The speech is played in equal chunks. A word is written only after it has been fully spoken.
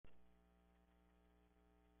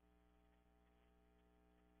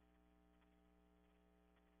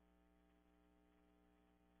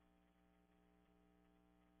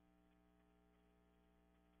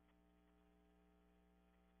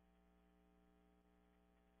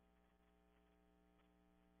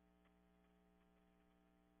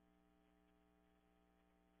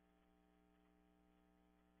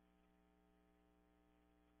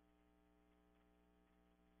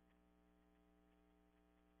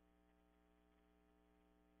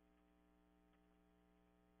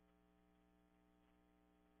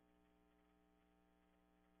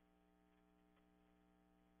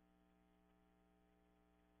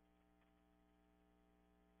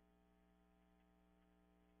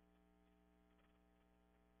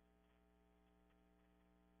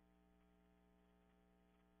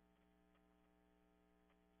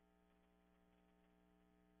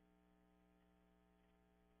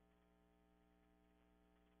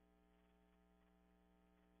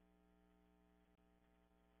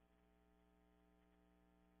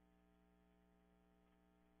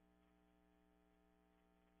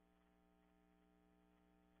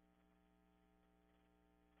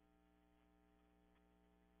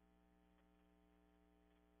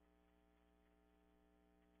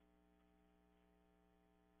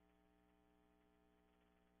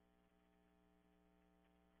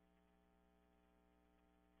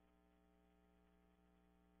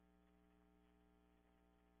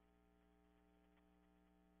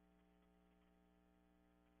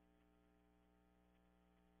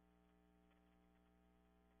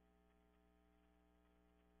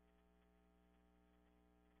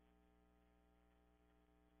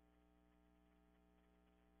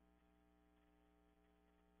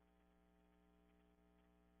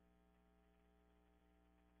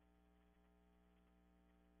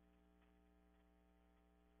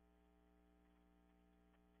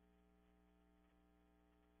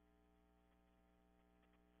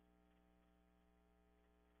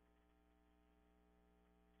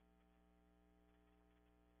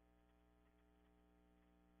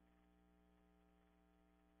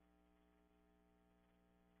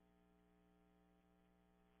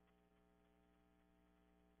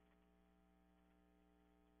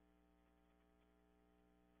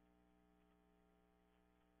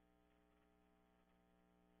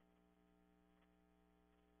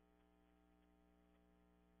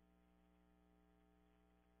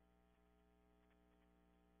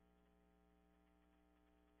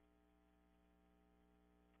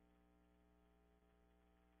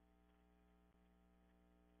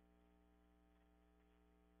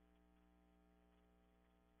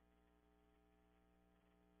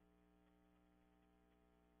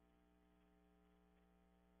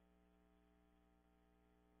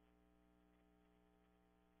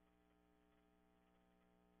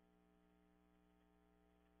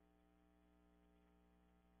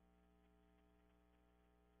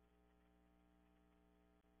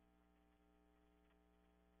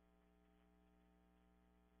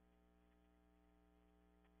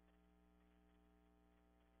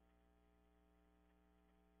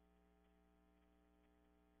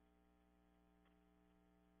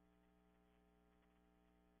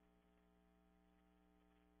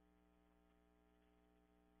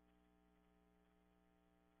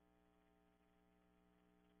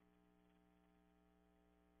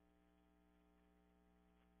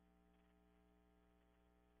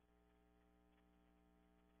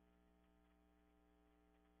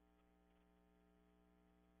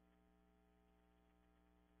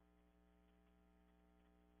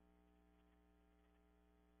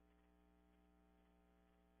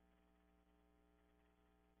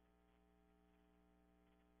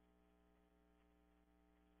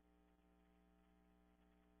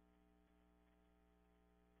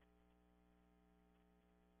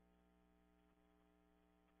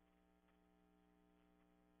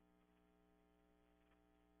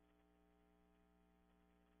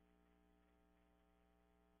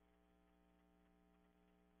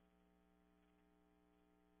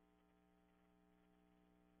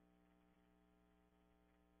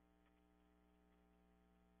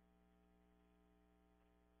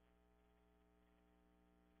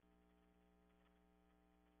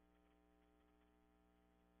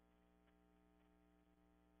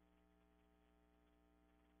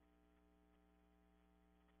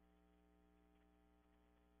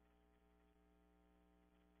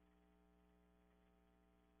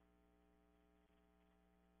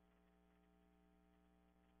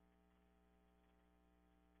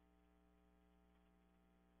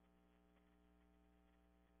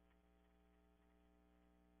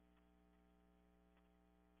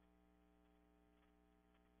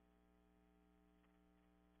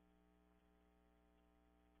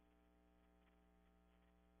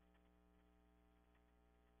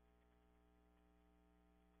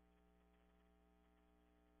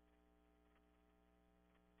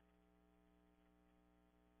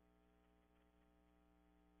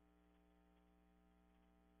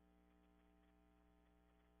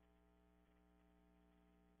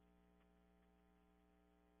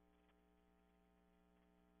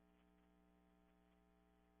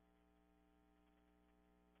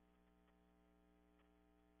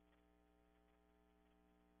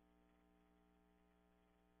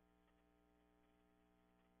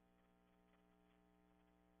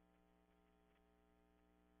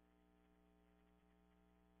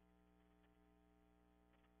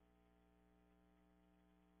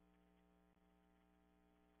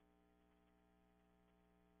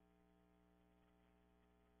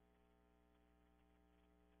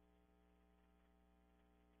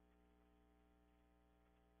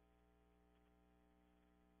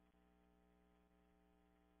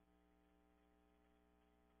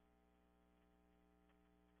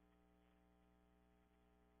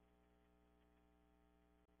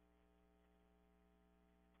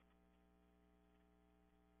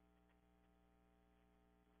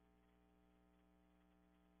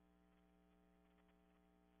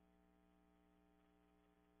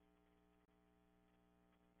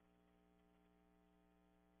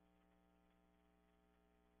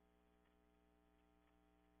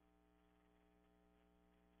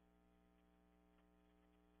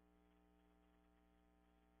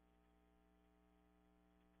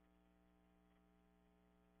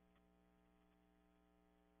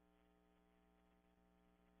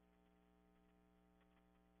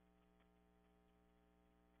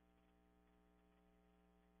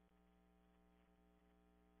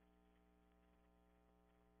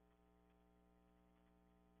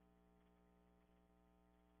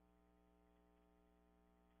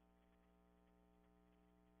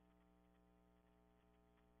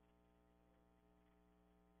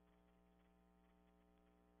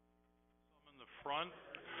front.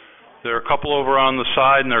 There are a couple over on the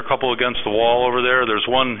side, and there are a couple against the wall over there. There's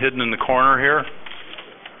one hidden in the corner here.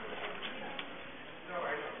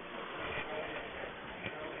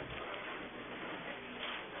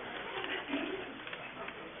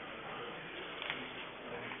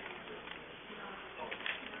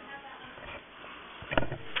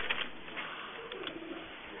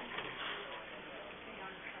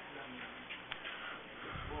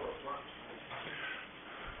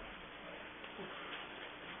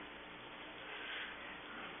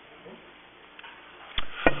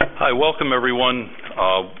 Hi, welcome everyone.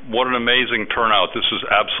 What an amazing turnout. This is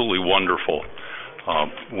absolutely wonderful.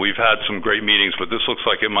 We've had some great meetings, but this looks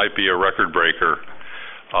like it might be a record breaker.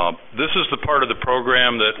 This is the part of the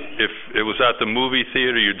program that if it was at the movie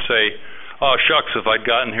theater, you'd say, oh shucks, if I'd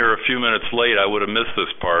gotten here a few minutes late, I would have missed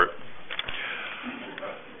this part.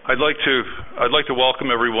 I'd like to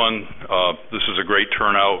welcome everyone. This is a great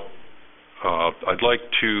turnout. I'd like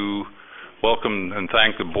to welcome and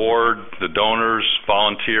thank the board, the donors,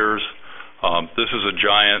 volunteers. This is a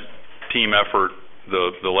giant team effort.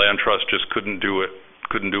 The Land Trust just couldn't do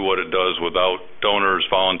what it does without donors,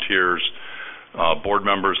 volunteers, board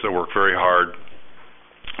members that work very hard.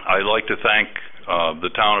 I'd like to thank the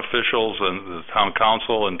town officials and the town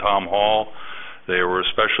council and Tom Hall. They were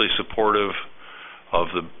especially supportive of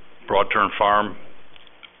the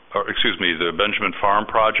the Benjamin Farm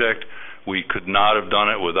project. We could not have done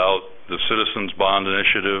it without the Citizens Bond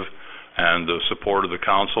Initiative and the support of the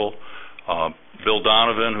council. Bill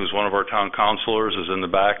Donovan, who's one of our town councilors, is in the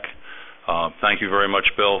back. Thank you very much,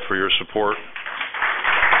 Bill, for your support.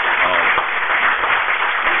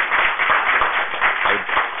 I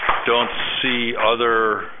don't see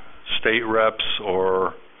other state reps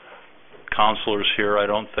or councilors here, I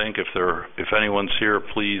don't think. If anyone's here,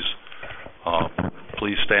 please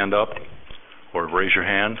stand up or raise your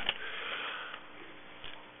hand.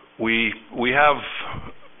 We have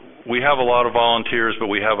a lot of volunteers, but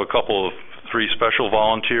we have three special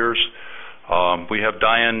volunteers. We have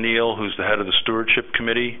Diane Neal, who's the head of the Stewardship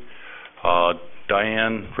Committee.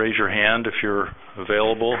 Diane, raise your hand if you're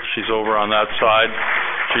available. She's over on that side.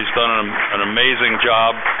 She's done an amazing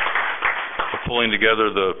job of pulling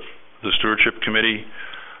together the Stewardship Committee.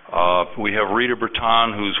 We have Rita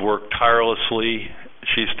Breton, who's worked tirelessly.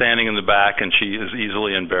 She's standing in the back, and she is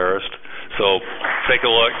easily embarrassed. So take a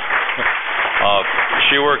look.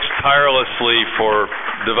 She works tirelessly for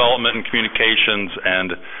development and communications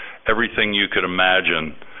and everything you could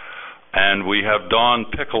imagine. And we have Dawn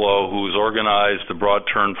Piccolo, who's organized the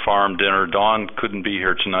Broadturn Farm dinner. Dawn couldn't be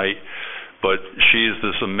here tonight, but she's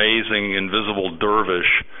this amazing invisible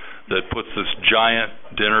dervish that puts this giant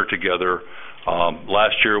dinner together.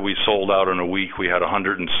 Last year we sold out in a week. We had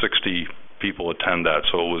 160 people attend that,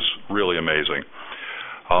 so it was really amazing.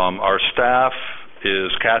 Our staff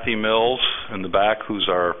is Kathy Mills in the back, who's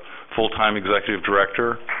our full-time executive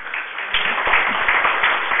director.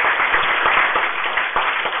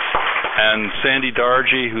 And Sandy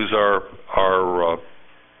Dargy, who's our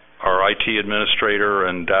IT administrator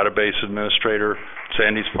and database administrator.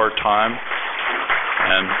 Sandy's part-time.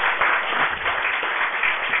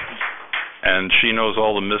 And she knows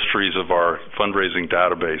all the mysteries of our fundraising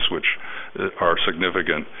database, which are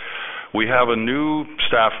significant. We have a new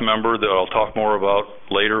staff member that I'll talk more about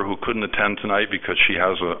later who couldn't attend tonight because she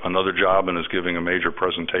has another job and is giving a major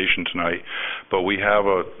presentation tonight. But we have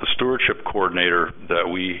a stewardship coordinator that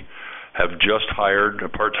we have just hired, a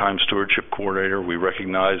part-time stewardship coordinator. We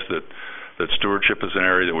recognize that stewardship is an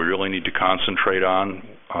area that we really need to concentrate on.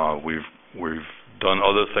 We've done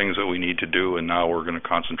other things that we need to do, and now we're going to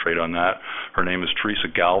concentrate on that. Her name is Teresa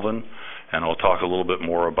Galvin, and I'll talk a little bit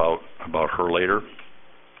more about her later.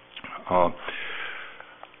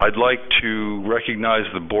 I'd like to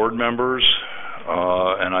recognize the board members,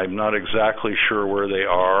 and I'm not exactly sure where they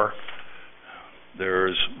are.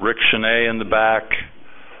 There's Rick Chenet in the back.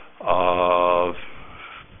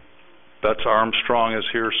 Betts Armstrong is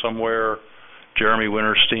here somewhere. Jeremy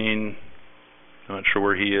Winterstein, I'm not sure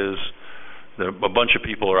where he is. A bunch of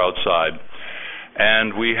people are outside.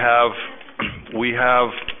 And we have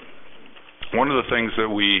one of the things that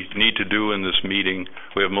we need to do in this meeting,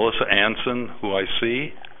 we have Melissa Anson, who I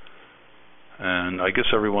see, and I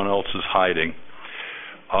guess everyone else is hiding.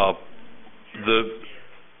 The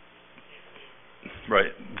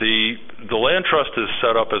Land Trust is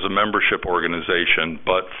set up as a membership organization,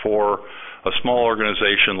 but for a small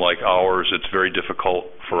organization like ours, it's very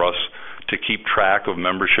difficult for us to keep track of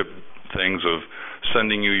membership things, of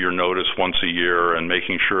sending you your notice once a year and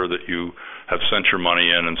making sure that you have sent your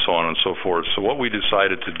money in and so on and so forth. So what we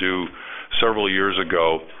decided to do several years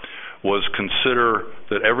ago was consider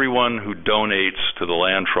that everyone who donates to the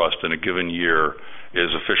land trust in a given year is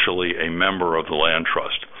officially a member of the land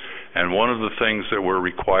trust. And one of the things that we're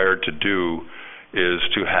required to do is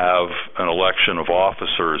to have an election of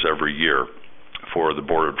officers every year for the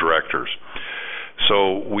board of directors.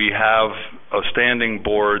 So we have a standing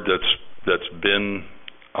board that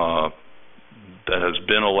has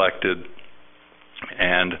been elected,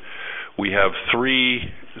 and we have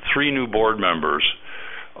three new board members.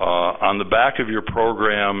 On the back of your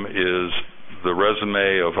program is the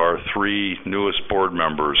resume of our three newest board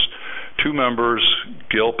members. Two members,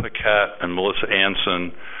 Gil Paquette and Melissa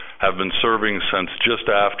Anson, have been serving since just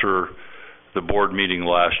after the board meeting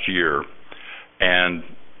last year, and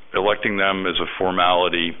electing them is a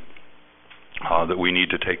formality that we need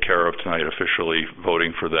to take care of tonight, officially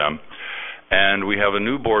voting for them. And we have a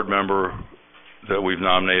new board member that we've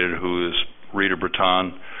nominated, who is Rita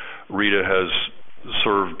Breton. Rita has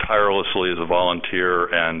served tirelessly as a volunteer,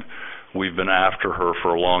 and we've been after her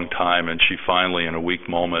for a long time, and she finally, in a weak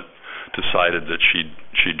moment, decided that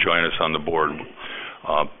she'd join us on the board.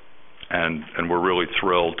 And we're really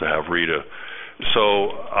thrilled to have Rita. So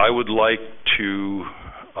I would like to,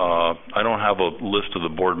 I don't have a list of the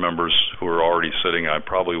board members who are already sitting. I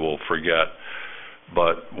probably will forget.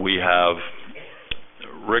 But we have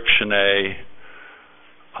Rick Chenet,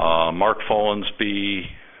 Mark Follansby,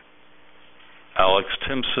 Alex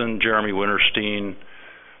Timpson, Jeremy Winterstein,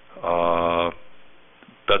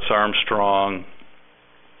 Bets Armstrong,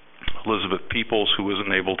 Elizabeth Peoples, who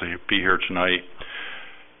isn't able to be here tonight.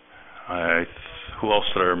 Who else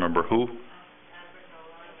did I remember? Who?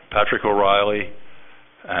 Patrick O'Reilly.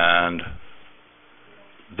 And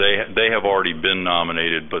they have already been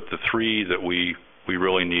nominated, but the three that we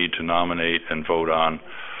really need to nominate and vote on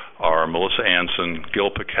are Melissa Anson, Gil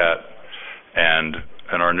Paquette, and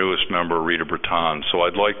our newest member, Rita Breton. So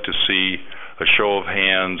I'd like to see a show of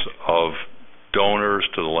hands of donors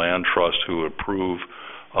to the Land Trust who approve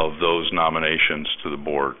of those nominations to the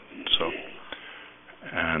board. So,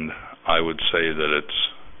 and I would say that it's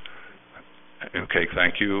okay.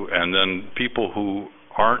 Thank you. And then people who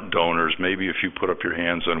aren't donors, maybe if you put up your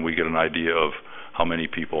hands, then we get an idea of how many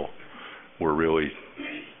people were really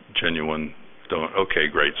genuine donors. Okay,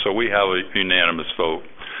 great. So we have a unanimous vote.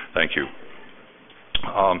 Thank you.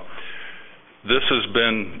 This has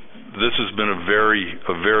been a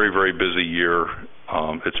very busy year.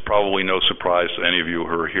 It's probably no surprise to any of you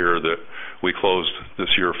who are here that we closed this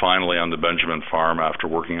year finally on the Benjamin Farm after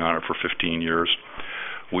working on it for 15 years.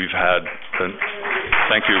 We've had,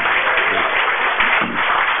 thank you.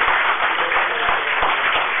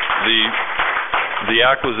 The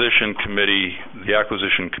acquisition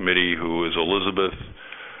committee, who is Elizabeth,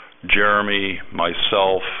 Jeremy,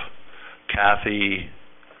 myself, Kathy,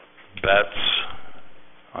 Betts,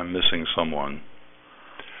 I'm missing someone.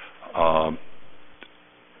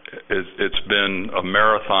 It's been a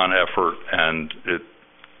marathon effort, and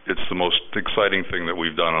it's the most exciting thing that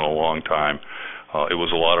we've done in a long time. It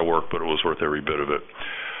was a lot of work, but it was worth every bit of it.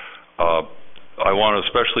 I want to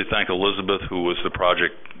especially thank Elizabeth, who was the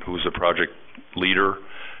project leader,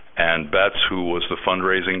 and Betts, who was the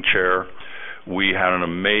fundraising chair. We had an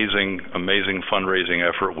amazing fundraising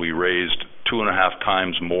effort. We raised 2.5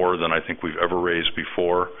 times more than I think we've ever raised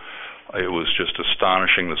before. It was just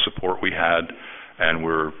astonishing, the support we had, and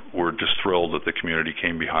we're just thrilled that the community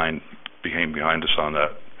came behind us on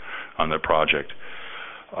that project.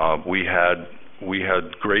 We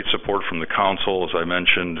had great support from the council, as I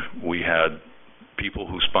mentioned. We had people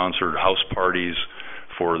who sponsored house parties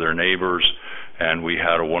for their neighbors, and we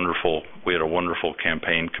had a wonderful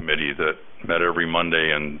campaign committee that met every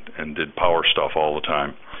Monday and did power stuff all the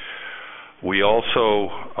time. We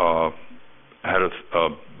also had a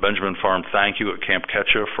Benjamin Farm thank you at Camp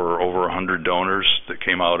Ketcha for over 100 donors that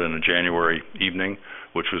came out in a January evening,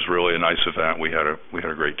 which was really a nice event. We had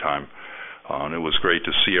a great time, and it was great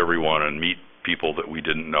to see everyone and meet people that we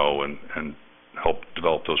didn't know and help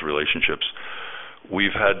develop those relationships.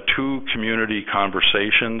 We've had 2 community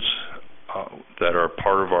conversations that are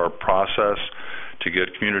part of our process to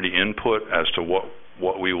get community input as to what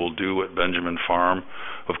we will do at Benjamin Farm.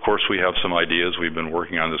 Of course, we have some ideas. We've been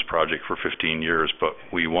working on this project for 15 years, but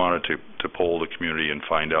we wanted to poll the community and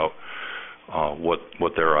find out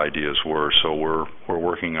what their ideas were. So we're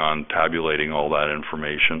working on tabulating all that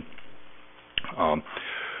information.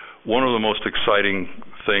 One of the most exciting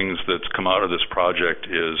things that's come out of this project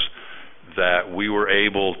is that we were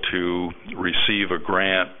able to receive a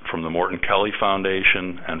grant from the Morton Kelly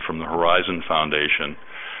Foundation and from the Horizon Foundation,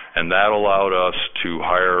 and that allowed us to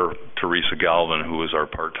hire Teresa Galvin, who is our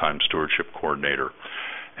part-time stewardship coordinator.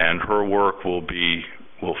 And her work will be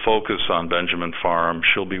will focus on Benjamin Farm.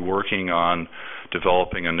 She'll be working on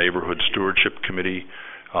developing a neighborhood stewardship committee.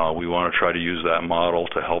 We want to try to use that model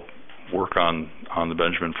to help work on the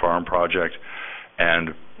Benjamin Farm project,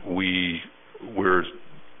 and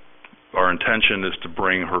our intention is to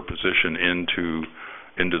bring her position into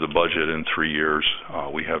the budget in 3 years.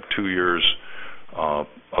 We have 2 years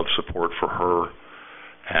of support for her,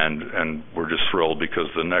 and we're just thrilled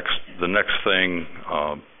because the next thing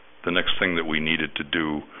that we needed to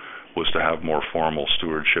do was to have more formal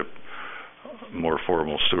stewardship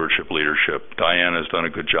leadership. Diane has done a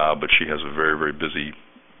good job, but she has a very, very busy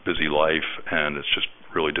life, and it's just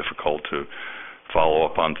really difficult to follow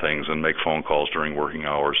up on things and make phone calls during working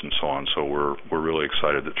hours and so on. So we're really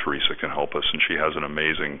excited that Teresa can help us, and she has an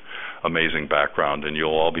amazing background, and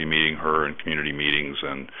you'll all be meeting her in community meetings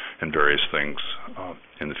and various things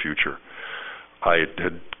in the future. I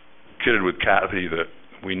had kidded with Kathy that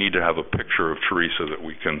we need to have a picture of Teresa that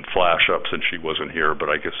we can flash up since she wasn't here, but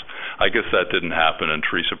I guess that didn't happen, and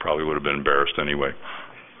Teresa probably would have been embarrassed anyway.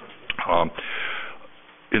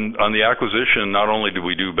 On the acquisition, not only did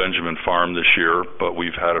we do Benjamin Farm this year, but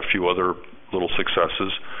we've had a few other little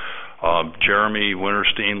successes. Jeremy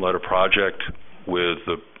Winterstein led a project with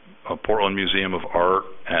the Portland Museum of Art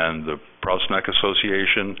and the Proust Neck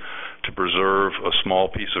Association to preserve a small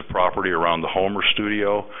piece of property around the Homer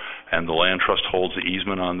studio, and the land trust holds the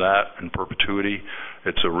easement on that in perpetuity.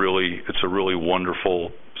 It's a really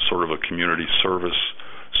wonderful sort of a community service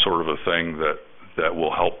sort of a thing that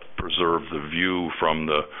will help preserve the view from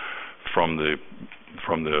the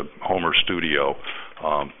Homer studio.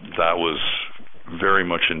 That was very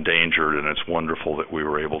much endangered, and it's wonderful that we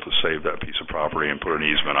were able to save that piece of property and put an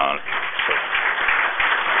easement on it.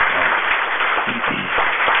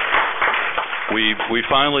 We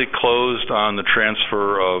finally closed on the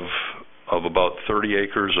transfer of about 30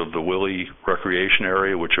 acres of the Willie Recreation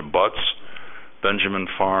Area, which abuts Benjamin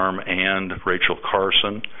Farm and Rachel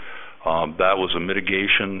Carson. That was a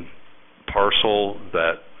mitigation parcel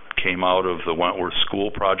that came out of the Wentworth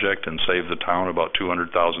School project and saved the town about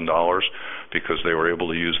 $200,000 because they were able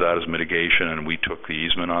to use that as mitigation, and we took the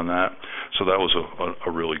easement on that. So that was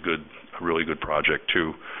a really good project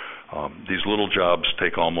too. These little jobs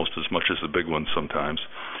take almost as much as the big ones sometimes.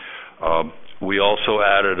 We also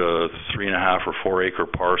added a 3.5 or 4 acre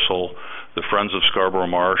parcel. The Friends of Scarborough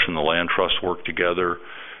Marsh and the Land Trust worked together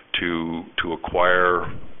to acquire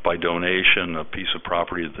by donation a piece of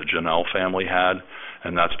property that the Janelle family had,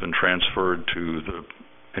 and that's been transferred to the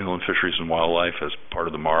Inland Fisheries and Wildlife as part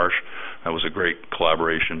of the marsh. That was a great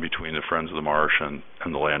collaboration between the Friends of the Marsh and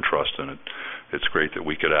the Land Trust, and it's great that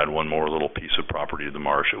we could add one more little piece of property to the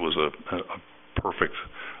marsh. It was a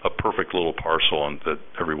perfect little parcel and that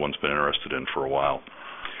everyone's been interested in for a while.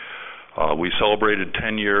 We celebrated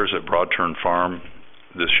 10 years at Broadturn Farm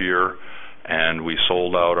this year, and we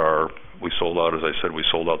sold out, as I said, we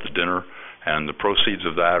sold out the dinner, and the proceeds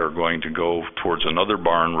of that are going to go towards another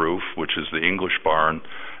barn roof, which is the English barn.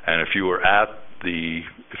 And if you were at the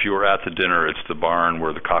dinner, it's the barn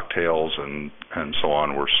where the cocktails and so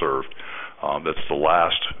on were served. That's the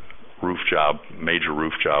last major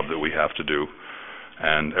roof job that we have to do,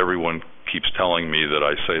 and everyone keeps telling me that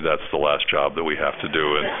I say that's the last job that we have to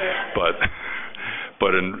do,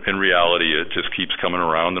 but in reality, it just keeps coming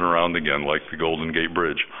around and around again, like the Golden Gate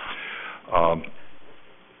Bridge.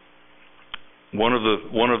 One of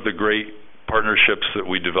the great partnerships that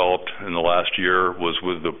we developed in the last year was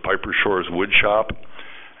with the Piper Shores Wood Shop.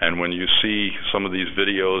 And when you see some of these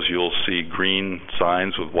videos, you'll see green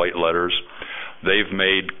signs with white letters. They've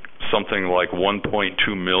made something like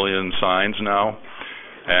 1.2 million signs now,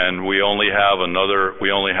 and we only have another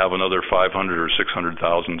 500 or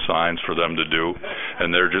 600,000 signs for them to do,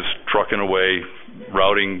 and they're just trucking away,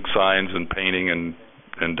 routing signs and painting and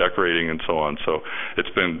decorating and so on. So it's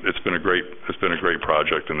been a great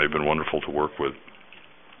project, and they've been wonderful to work with.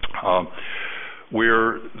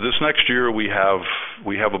 This next year we have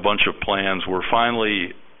a bunch of plans. We're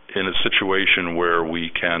finally in a situation where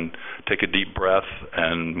we can take a deep breath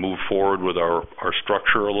and move forward with our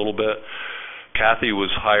structure a little bit. Kathy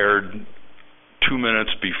was hired 2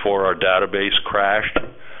 minutes before our database crashed,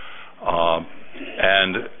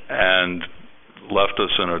 and left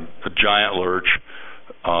us in a giant lurch.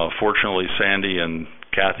 Fortunately, Sandy and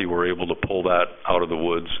Kathy were able to pull that out of the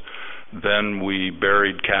woods. Then we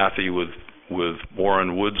buried Kathy with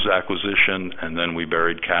Warren Woods acquisition, and then we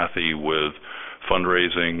buried Kathy with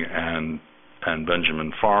fundraising and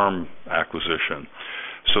Benjamin Farm acquisition.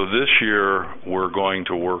 So this year we're going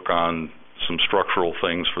to work on some structural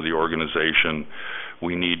things for the organization.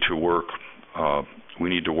 We need to work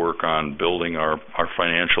on building our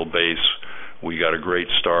financial base We got a great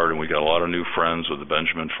start, and we got a lot of new friends with the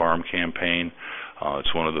Benjamin Farm campaign.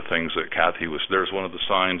 It's one of the things that Kathy was, there's one of the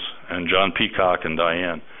signs, and John Peacock and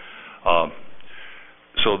Diane.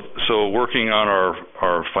 So working on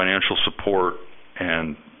our financial support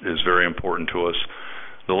and is very important to us.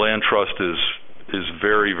 The Land Trust is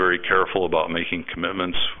very, very careful about making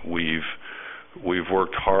commitments. We've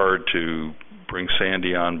worked hard to bring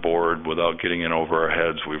Sandy on board without getting in over our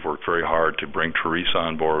heads. We've worked very hard to bring Teresa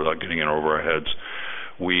on board without getting in over our heads.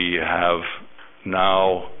 We have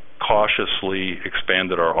now cautiously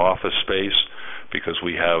expanded our office space because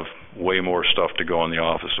we have way more stuff to go in the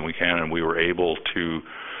office than we can, and we were able to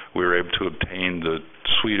obtain the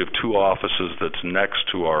suite of 2 offices that's next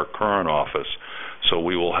to our current office. So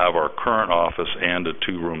we will have our current office and a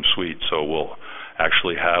 2-room suite. So we'll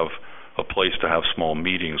actually have a place to have small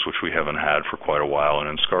meetings, which we haven't had for quite a while. And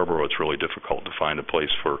in Scarborough, it's really difficult to find a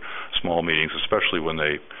place for small meetings, especially when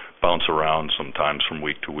they bounce around sometimes from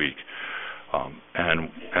week to week.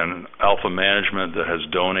 And Alpha Management, that has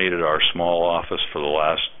donated our small office for the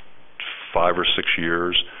last 5 or 6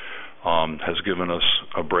 years, has given us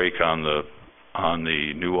a break on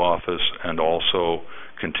the new office, and also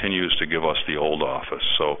continues to give us the old office.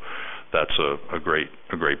 So that's a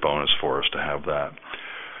great bonus for us to have that.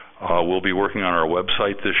 We'll be working on our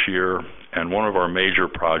website this year, and one of our major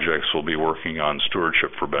projects will be working on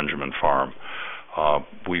stewardship for Benjamin Farm.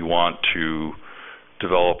 We want to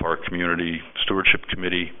develop our community stewardship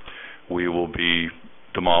committee. We will be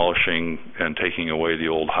demolishing and taking away the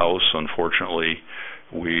old house. Unfortunately,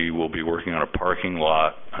 we will be working on a parking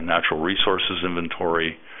lot, a natural resources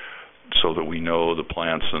inventory, so that we know the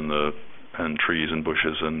plants and trees and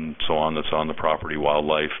bushes and so on that's on the property,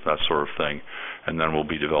 wildlife, that sort of thing. And then we'll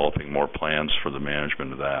be developing more plans for the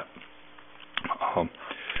management of that.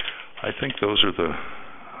 I think those are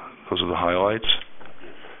the highlights.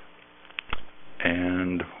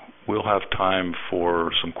 And we'll have time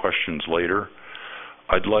for some questions later.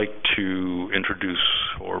 I'd like to introduce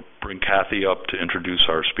or bring Kathy up to introduce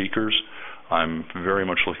our speakers. I'm very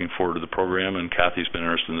much looking forward to the program, and Kathy's been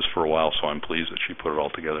interested in this for a while, so I'm pleased that she put it all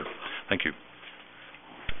together. Thank you.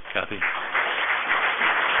 Kathy.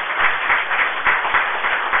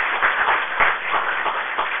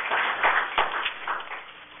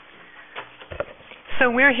 So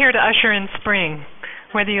we're here to usher in spring,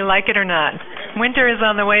 whether you like it or not. Winter is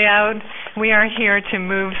on the way out. We are here to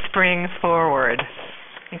move spring forward,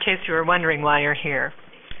 in case you were wondering why you're here.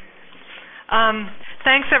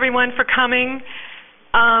 Thanks, everyone, for coming.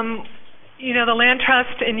 You know, the Land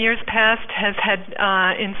Trust in years past has had,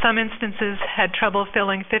 in some instances, had trouble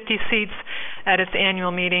filling 50 seats at its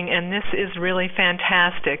annual meeting, and this is really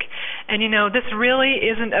fantastic. And, you know, this really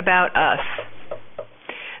isn't about us.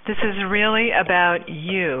 This is really about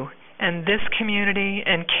you and this community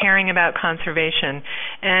and caring about conservation.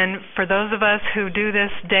 And for those of us who do this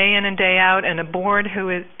day in and day out, and a board who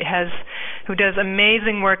does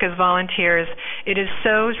amazing work as volunteers, it is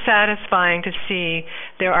so satisfying to see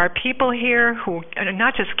there are people here who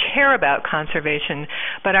not just care about conservation,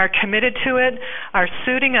 but are committed to it, are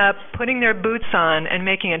suiting up, putting their boots on, and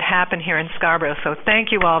making it happen here in Scarborough. So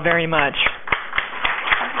thank you all very much.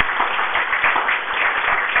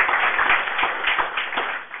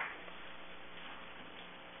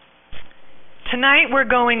 Tonight we're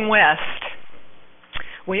going west.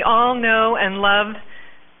 We all know and love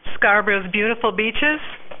Scarborough's beautiful beaches,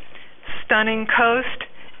 stunning coast,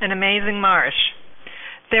 and amazing marsh.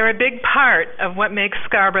 They're a big part of what makes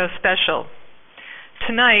Scarborough special.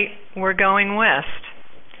 Tonight we're going west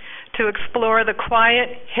to explore the quiet,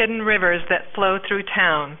 hidden rivers that flow through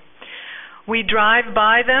town. We drive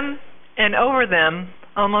by them and over them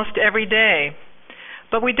almost every day,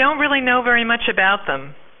 but we don't really know very much about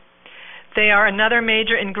them. They are another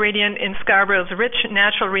major ingredient in Scarborough's rich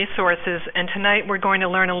natural resources, and tonight we're going to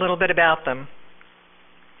learn a little bit about them.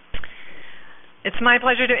 It's my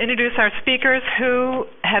pleasure to introduce our speakers who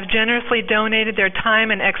have generously donated their time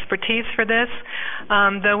and expertise for this.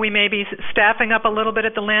 Though we may be staffing up a little bit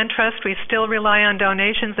at the Land Trust, we still rely on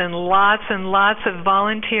donations and lots of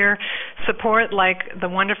volunteer support, like the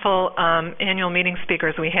wonderful annual meeting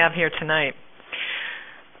speakers we have here tonight.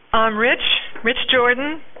 Rich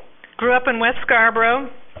Jordan grew up in West Scarborough,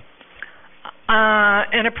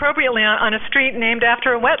 and appropriately on a street named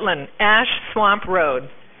after a wetland, Ash Swamp Road,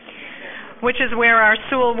 which is where our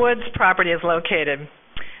Sewell Woods property is located.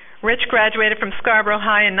 Rich graduated from Scarborough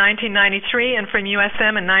High in 1993 and from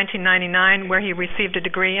USM in 1999, where he received a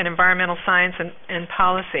degree in environmental science and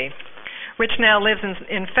policy. Rich now lives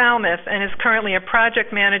in Falmouth and is currently a project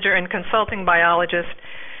manager and consulting biologist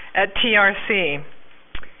at TRC.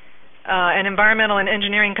 an environmental and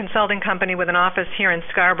engineering consulting company with an office here in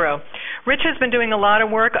Scarborough. Rich has been doing a lot of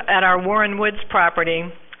work at our Warren Woods property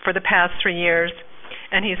for the past 3 years,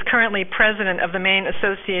 and he's currently president of the Maine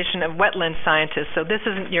Association of Wetland Scientists. So this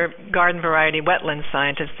isn't your garden variety wetland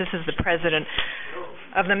scientist. This is the president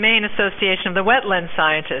of the Maine Association of the Wetland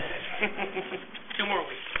Scientists. 2 more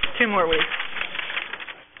weeks. 2 more weeks.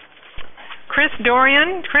 Chris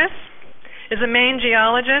Dorian. Chris is a Maine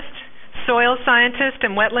geologist, soil scientist,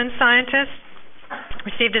 and wetland scientist.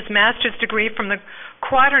 Received his master's degree from the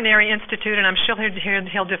Quaternary Institute, and I'm sure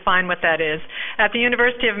he'll define what that is, at the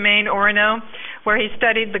University of Maine, Orono, where he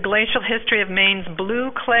studied the glacial history of Maine's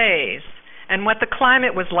blue clays and what the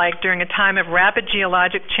climate was like during a time of rapid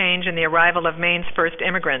geologic change and the arrival of Maine's first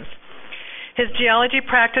immigrants. His geology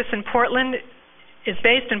practice in Portland is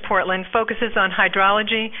based in Portland, focuses on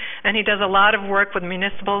hydrology, and he does a lot of work with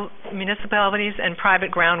municipalities and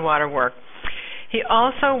private groundwater work. He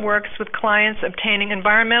also works with clients obtaining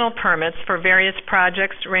environmental permits for various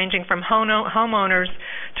projects ranging from homeowners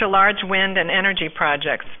to large wind and energy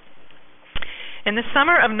projects. In the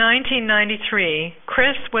summer of 1993,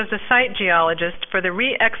 Chris was the site geologist for the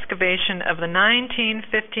re-excavation of the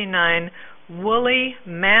 1959 woolly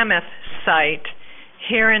mammoth site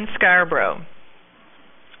here in Scarborough.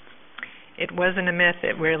 It wasn't a myth,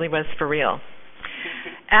 it really was for real.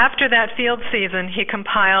 After that field season, he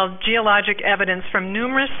compiled geologic evidence from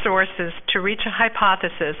numerous sources to reach a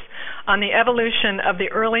hypothesis on the evolution of the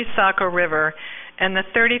early Saco River and the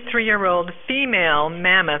 33-year-old female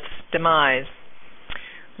mammoth's demise.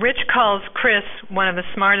 Rich calls Chris one of the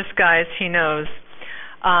smartest guys he knows.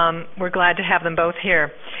 We're glad to have them both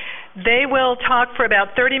here. They will talk for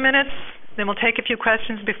about 30 minutes. Then we'll take a few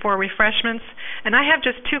questions before refreshments. And I have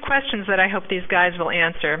just 2 questions that I hope these guys will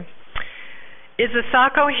answer. Is the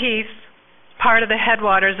Saco Heath part of the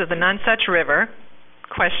headwaters of the Nonsuch River?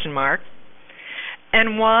 Question mark.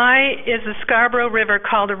 And why is the Scarborough River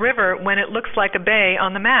called a river when it looks like a bay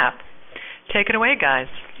on the map? Take it away, guys.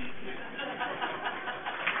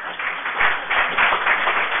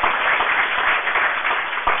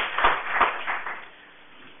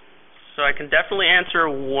 So I can definitely answer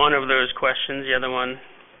one of those questions. The other one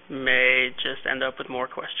may just end up with more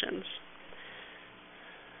questions.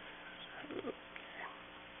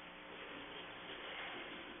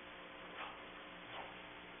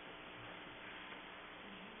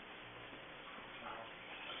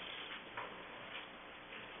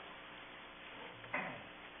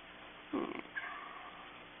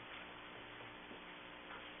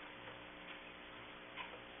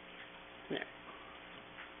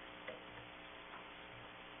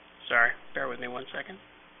 Sorry, bear with me 1 second.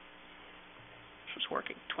 This was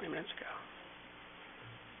working 20 minutes ago.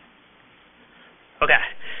 Okay,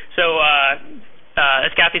 so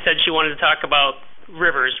as Kathy said, she wanted to talk about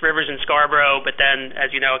rivers in Scarborough, but then,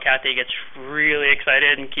 as you know, Kathy gets really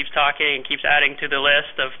excited and keeps talking and keeps adding to the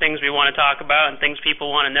list of things we want to talk about and things people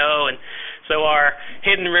want to know. And so our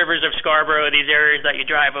hidden rivers of Scarborough, these areas that you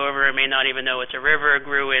drive over and may not even know it's a river,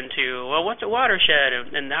 grew into, well, what's a watershed,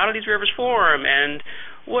 and how do these rivers form, and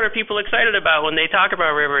what are people excited about when they talk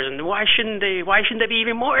about rivers, and why shouldn't they be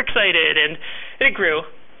even more excited? And it grew.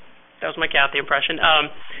 That was my Kathy impression.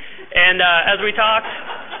 As we talked,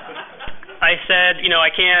 I said,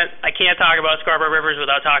 I can't talk about Scarborough rivers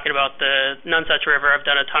without talking about the Nonsuch River. I've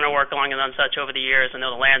done a ton of work along the Nonsuch over the years. I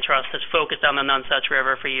know the Land Trust has focused on the Nonsuch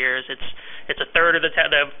River for years. It's a third of the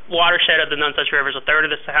watershed of the Nonsuch River is a third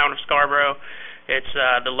of the town of Scarborough. It's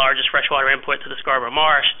the largest freshwater input to the Scarborough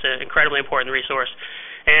Marsh. It's an incredibly important resource.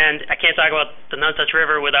 And I can't talk about the Nonsuch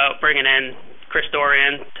River without bringing in Chris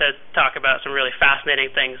Dorian to talk about some really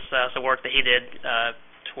fascinating things, some work that he did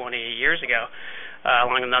 20 years ago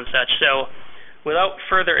along the Nonsuch. So without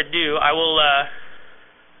further ado, I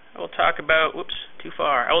will talk about,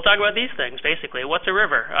 I will talk about these things, basically. What's a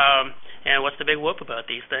river? And what's the big whoop about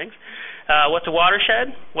these things? What's a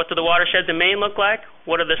watershed? What do the watersheds in Maine look like?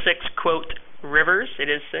 What are the 6, quote, rivers?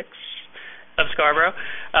 It is 6. Of Scarborough.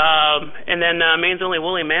 And then Maine's only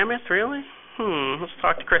woolly mammoth, really? Let's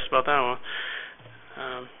talk to Chris about that one.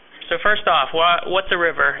 So first off, what's a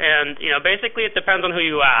river? And, basically it depends on who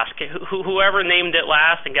you ask. Whoever named it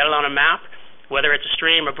last and got it on a map, whether it's a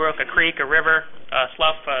stream, a brook, a creek, a river, a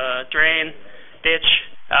slough, a drain, ditch.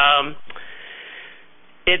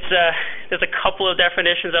 There's a couple of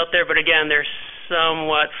definitions out there, but again, they're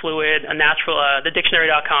somewhat fluid. The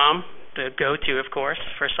dictionary.com, the go-to, of course,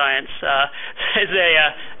 for science, is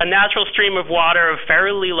a natural stream of water of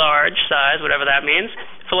fairly large size, whatever that means,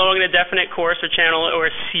 flowing in a definite course or channel or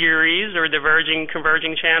a series or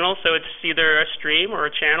converging channels. So it's either a stream or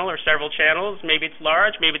a channel or several channels. Maybe it's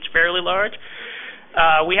large, maybe it's fairly large.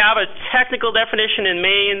 We have a technical definition in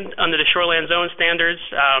Maine under the shoreland zone standards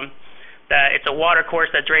that it's a water course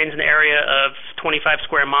that drains an area of 25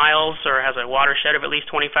 square miles or has a watershed of at least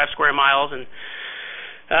 25 square miles. And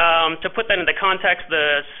to put that into context,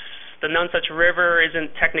 the Nonsuch River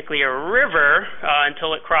isn't technically a river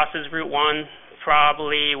until it crosses Route 1,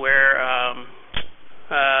 probably where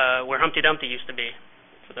Humpty Dumpty used to be.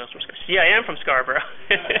 For those from Scarborough. Yeah, I am from Scarborough.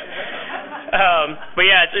 But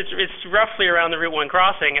yeah, it's roughly around the Route 1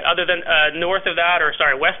 crossing. Other than west of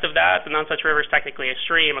that, the Nonsuch River is technically a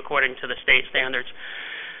stream according to the state standards.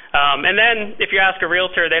 And then if you ask a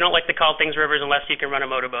realtor, they don't like to call things rivers unless you can run a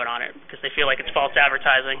motorboat on it because they feel like it's false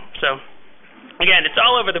advertising. So again, it's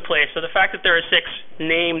all over the place. So the fact that there are 6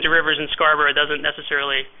 named rivers in Scarborough doesn't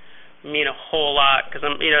necessarily mean a whole lot because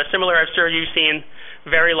similar. I'm sure you've seen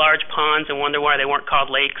very large ponds and wonder why they weren't called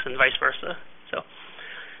lakes and vice versa.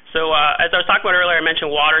 So as I was talking about earlier, I mentioned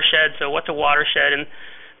watershed. So what's a watershed? And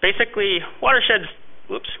basically, watersheds.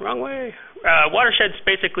 Whoops, wrong way. Watersheds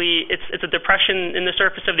basically it's a depression in the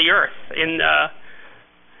surface of the earth in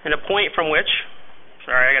a point from which.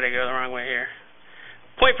 Sorry, I got to go the wrong way here.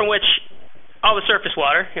 Point from which all the surface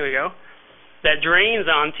water. Here we go. That drains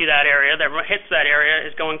onto that area, that hits that area,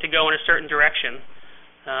 is going to go in a certain direction.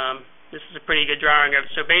 This is a pretty good drawing of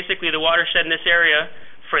it. So basically the watershed in this area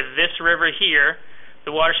for this river here,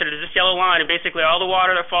 the watershed is this yellow line, and basically all the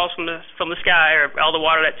water that falls from the sky, or all the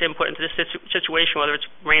water that's input into this situation, whether it's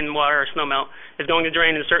rainwater or snowmelt, is going to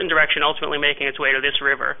drain in a certain direction, ultimately making its way to this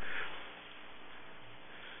river.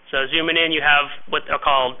 So zooming in, you have what are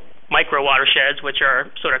called micro watersheds, which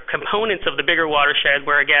are sort of components of the bigger watershed,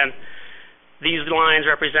 where again, these lines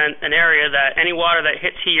represent an area that any water that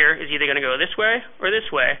hits here is either going to go this way or this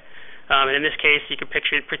way. And in this case, you can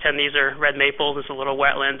pretend these are red maples. It's a little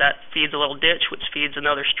wetland that feeds a little ditch, which feeds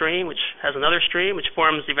another stream, which has another stream, which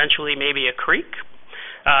forms eventually maybe a creek,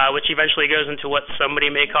 which eventually goes into what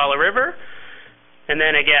somebody may call a river, and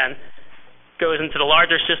then again goes into the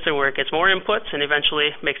larger system where it gets more inputs and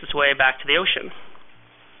eventually makes its way back to the ocean.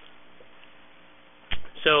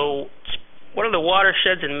 So what are the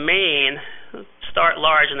watersheds in Maine? Let's start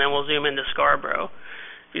large, and then we'll zoom into Scarborough.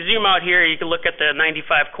 If you zoom out here, you can look at the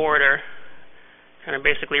 95 corridor, kind of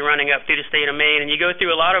basically running up through the state of Maine, and you go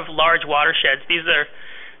through a lot of large watersheds. These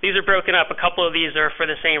are broken up. A couple of these are for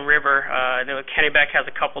the same river. I know Kennebec has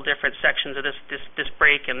a couple different sections of this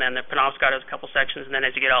break, and then the Penobscot has a couple sections, and then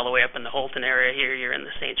as you get all the way up in the Holton area here, you're in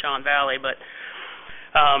the St. John Valley. But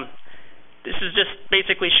this is just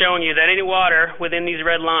basically showing you that any water within these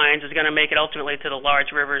red lines is going to make it ultimately to the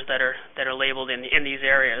large rivers that are labeled in these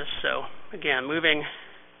areas. So again,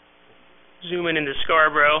 zooming into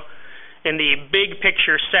Scarborough, in the big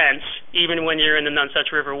picture sense, even when you're in the Nonsuch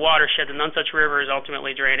River watershed, the Nonsuch River is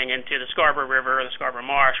ultimately draining into the Scarborough River or the Scarborough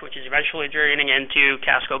Marsh, which is eventually draining into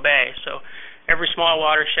Casco Bay. So every small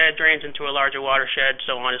watershed drains into a larger watershed,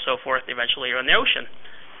 so on and so forth. Eventually you're in the ocean.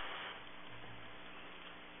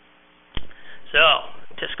 So,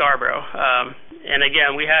 to Scarborough. And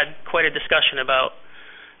again, we had quite a discussion about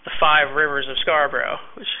the 5 rivers of Scarborough,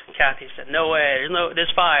 which Kathy said, no way, there's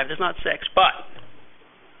 5, there's not 6, but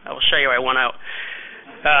I will show you I won out.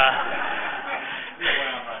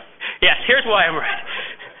 Yes, here's why I'm right.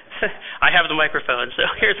 I have the microphone, so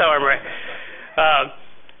here's how I'm right.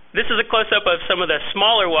 This is a close-up of some of the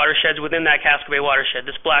smaller watersheds within that Casco Bay watershed.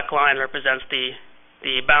 This black line represents the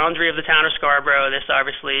boundary of the town of Scarborough. This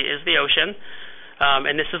obviously is the ocean,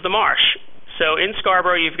 and this is the marsh. So in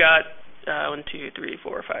Scarborough, you've got 7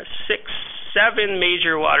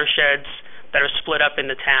 major watersheds that are split up in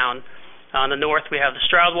the town. On the north, we have the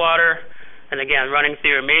Stroud Water, and again, running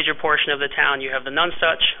through a major portion of the town, you have the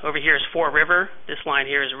Nonsuch. Over here is Fore River. This line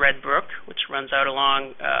here is Red Brook, which runs out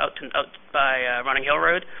along out by Running Hill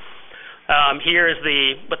Road. Here is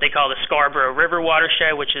what they call the Scarborough River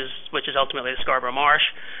watershed, which is ultimately the Scarborough Marsh.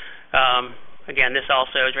 Again, this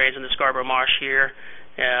also drains in the Scarborough Marsh here.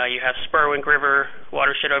 You have Spurwink River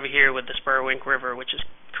watershed over here with the Spurwink River, which is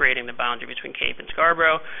creating the boundary between Cape and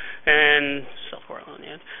Scarborough, and South Portland,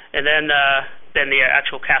 and then the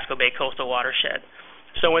actual Casco Bay coastal watershed.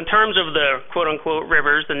 So in terms of the quote-unquote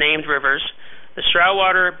rivers, the named rivers, the Stroud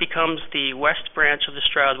Water becomes the west branch of the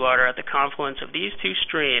Stroud Water at the confluence of these 2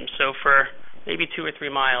 streams. So for maybe 2 or 3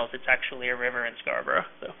 miles, it's actually a river in Scarborough.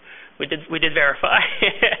 So we did verify.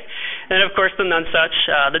 And of course the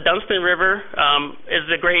Nonsuch. The Dunstan River is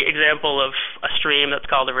a great example of a stream that's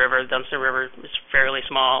called a river. The Dunstan River is fairly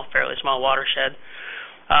small watershed.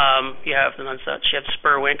 You have the Nonsuch, you have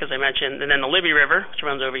Spurwink, as I mentioned, and then the Libby River, which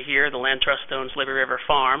runs over here. The Land Trust owns Libby River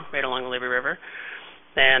Farm, right along the Libby River.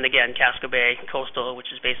 And again, Casco Bay coastal,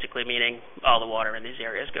 which is basically meaning all the water in these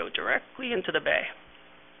areas go directly into the bay.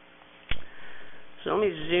 So let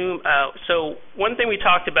me zoom out. So one thing we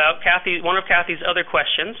talked about, one of Kathy's other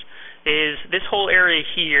questions is this whole area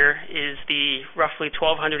here is the roughly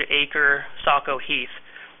 1,200-acre Saco Heath.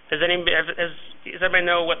 Does everybody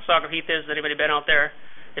know what Saco Heath is? Has anybody been out there?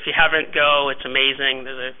 If you haven't, go. It's amazing.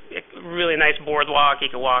 There's a really nice boardwalk. You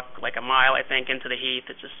can walk like a mile, I think, into the heath.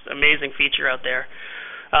 It's just an amazing feature out there.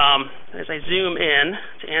 As I zoom in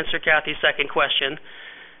to answer Kathy's second question,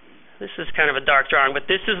 this is kind of a dark drawing, but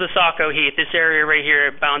this is the Saco Heath. This area right here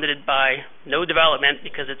bounded by no development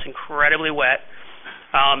because it's incredibly wet.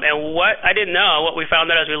 And what I didn't know, what we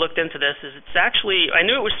found out as we looked into this, is it's actually, I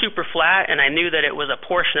knew it was super flat, and I knew that it was a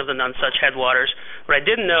portion of the Nonsuch headwaters. What I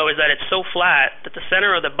didn't know is that it's so flat that the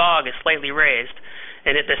center of the bog is slightly raised,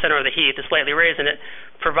 and the center of the heath is slightly raised, and it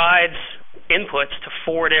provides inputs to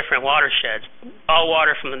 4 different watersheds. All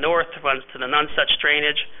water from the north runs to the Nonsuch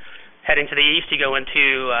drainage. Heading to the east, you go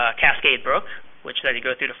into Cascade Brook, which then you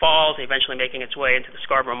go through the falls, eventually making its way into the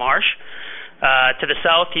Scarborough Marsh. To the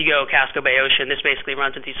south, you go Casco Bay Ocean. This basically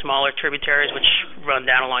runs into these smaller tributaries, which run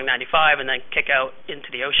down along 95 and then kick out into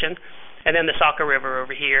the ocean. And then the Saco River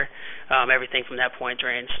over here, everything from that point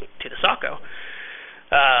drains to the Saco.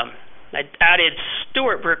 I added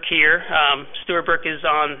Stewart Brook here. Stewart Brook is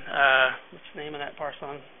on, what's the name of that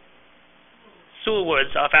parcel? Sewell Woods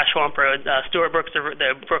off Ash Swamp Road. Stewart Brook's the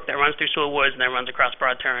brook that runs through Sewell Woods and then runs across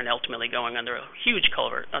Broad Turn, ultimately going under a huge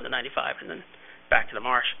culvert under 95 and then back to the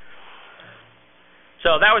marsh.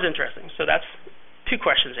 So that was interesting. So that's 2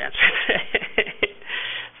 questions answered.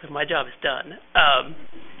 So my job is done.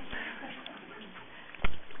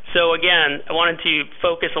 So again, I wanted to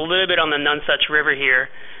focus a little bit on the Nonsuch River here,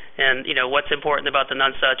 and what's important about the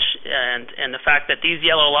Nonsuch, and the fact that these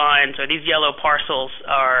yellow lines or these yellow parcels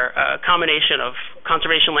are a combination of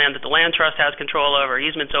conservation land that the Land Trust has control over,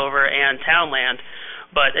 easements over, and town land.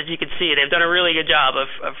 But as you can see, they've done a really good job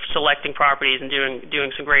of selecting properties and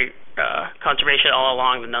doing some great conservation all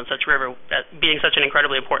along the Nonsuch River, being such an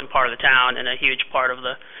incredibly important part of the town and a huge part of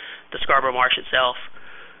the Scarborough Marsh itself.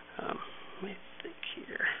 Let me think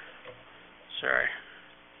here. Sorry.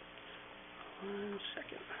 1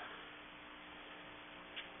 second.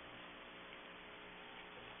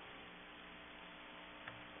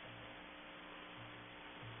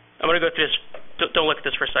 I'm going to go through this. Don't look at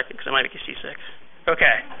this for a second because I might make you seasick.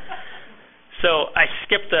 Okay. So I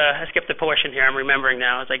skipped the portion here. I'm remembering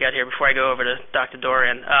now as I got here before I go over to Dr.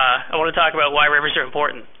 Dorian. I want to talk about why rivers are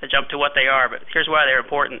important. I jumped to what they are, but here's why they're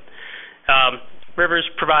important. Rivers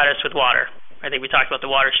provide us with water. I think we talked about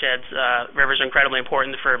the watersheds. Rivers are incredibly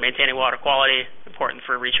important for maintaining water quality, important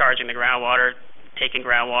for recharging the groundwater, taking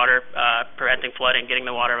groundwater, preventing flooding, getting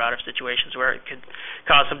the water out of situations where it could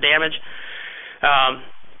cause some damage.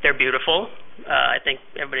 They're beautiful. I think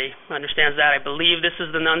everybody understands that. I believe this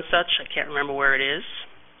is the Nonsuch. I can't remember where it is.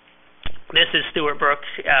 This is Stewart Brook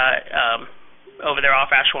over there off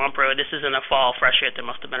Ash Swamp Road. This is in a fall freshet. There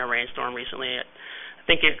must have been a rainstorm recently. I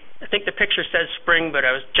think the picture says spring, but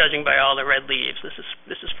I was judging by all the red leaves. This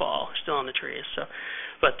is fall, still on the trees. So,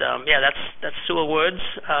 but yeah, that's Sewell Woods.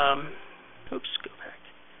 Oops, go back.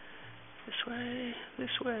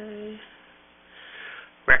 This way.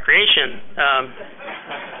 Recreation.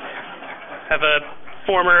 Have a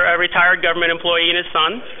former retired government employee and his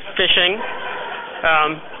son fishing,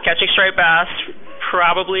 catching striped bass,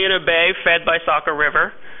 probably in a bay fed by Saco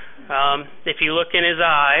River. If you look in his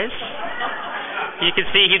eyes, you can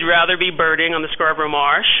see he'd rather be birding on the Scarborough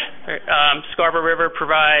Marsh. Scarborough River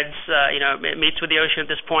provides, it meets with the ocean at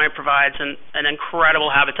this point, provides an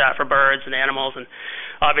incredible habitat for birds and animals, and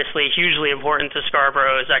obviously hugely important to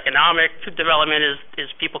Scarborough's economic development is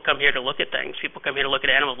people come here to look at things. People come here to look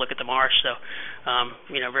at animals, look at the marsh. So,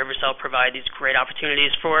 rivers help provide these great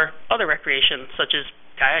opportunities for other recreation, such as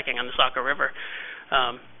kayaking on the Saco River.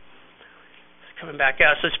 Coming back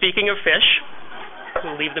out. So speaking of fish,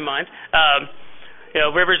 we'll leave the mines.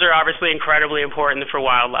 Rivers are obviously incredibly important for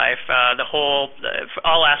wildlife.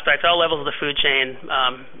 All aspects, all levels of the food chain,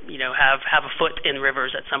 have a foot in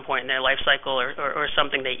rivers at some point in their life cycle, or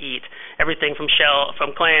something they eat. Everything from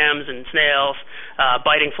clams and snails,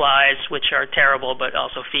 biting flies, which are terrible but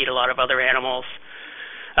also feed a lot of other animals.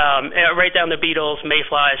 Right down to beetles,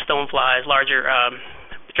 mayflies, stoneflies, larger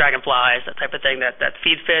dragonflies, that type of thing that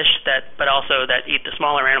feed fish, but also that eat the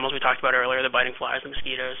smaller animals we talked about earlier, the biting flies and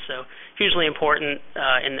mosquitoes. So hugely important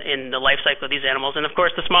in the life cycle of these animals. And of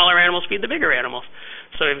course, the smaller animals feed the bigger animals.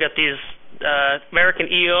 So we've got these American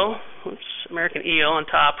eel on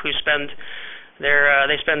top who spend their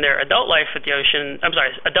adult life at the ocean.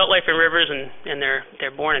 Adult life in rivers, and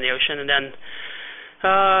they're born in the ocean, and then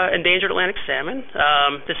Endangered Atlantic salmon.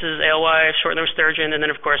 This is alewife, short-nosed sturgeon, and then,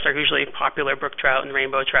 of course, our hugely popular brook trout and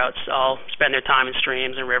rainbow trouts all spend their time in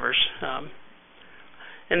streams and rivers.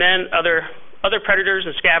 And then other predators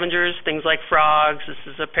and scavengers, things like frogs. This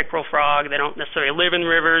is a pickerel frog. They don't necessarily live in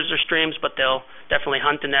rivers or streams, but they'll definitely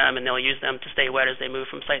hunt in them, and they'll use them to stay wet as they move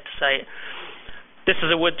from site to site. This is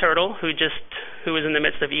a wood turtle who was in the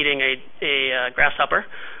midst of eating a grasshopper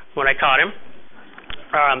when I caught him.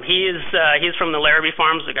 He's from the Larrabee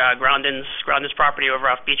Farms, Grondin's property over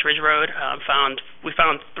off Beach Ridge Road. We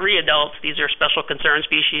found 3 adults. These are special concern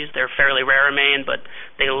species. They're fairly rare in Maine, but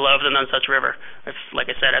they love the Nonesuch River. Like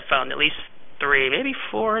I said, I've found at least 3, maybe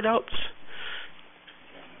 4 adults.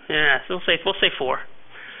 Yeah, so we'll say 4.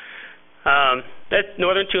 That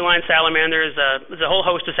northern two-line salamander is a whole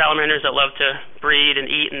host of salamanders that love to breed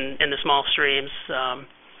and eat in the small streams.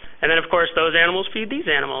 And then, of course, those animals feed these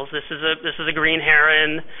animals. This is a green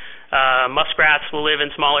heron. Muskrats will live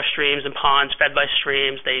in smaller streams and ponds fed by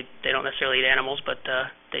streams. They don't necessarily eat animals, but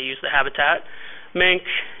they use the habitat. Mink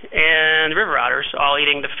and river otters, all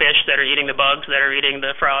eating the fish that are eating the bugs that are eating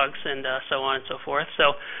the frogs, and so on and so forth.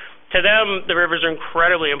 So to them, the rivers are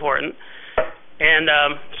incredibly important. And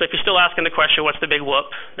so if you're still asking the question, what's the big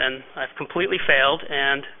whoop, then I've completely failed,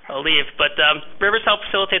 and I'll leave. But rivers help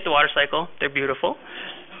facilitate the water cycle. They're beautiful.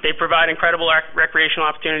 They provide incredible recreational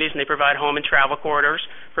opportunities, and they provide home and travel corridors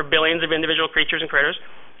for billions of individual creatures and critters,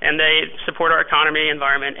 and they support our economy,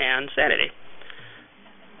 environment, and sanity.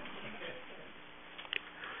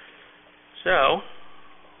 So,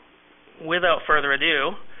 without further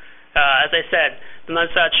ado, as I said, the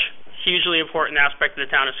Nonesuch, hugely important aspect of the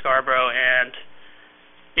town of Scarborough, and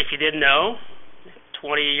if you didn't know,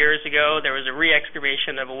 20 years ago there was a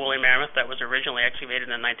re-excavation of a woolly mammoth that was originally excavated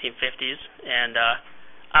in the 1950s, and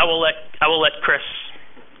I will let Chris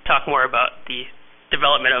talk more about the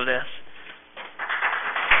development of this.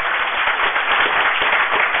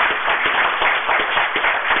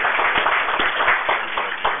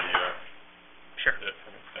 Sure.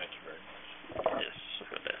 Thank you very much. Yes,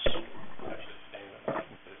 with this.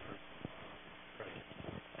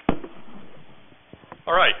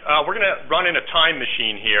 All right, we're going to run in a time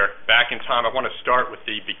machine here, back in time. I want to start with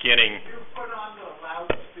the beginning.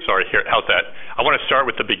 Sorry, here, how's that? I want to start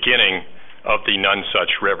with the beginning of the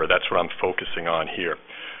Nonesuch River. That's what I'm focusing on here.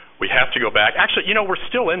 We have to go back. Actually, we're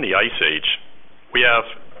still in the Ice Age. We have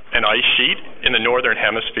an ice sheet in the northern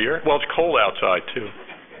hemisphere. Well, it's cold outside, too.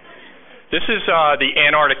 This is the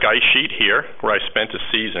Antarctic ice sheet here, where I spent a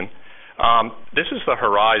season. This is the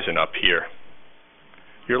horizon up here.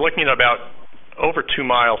 You're looking at about over 2.5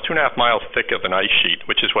 miles thick of an ice sheet,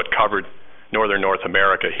 which is what covered northern North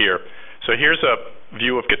America here. So here's a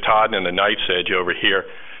view of Katahdin and the Knife's Edge over here.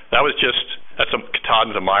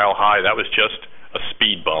 Katahdin's a mile high. That was just a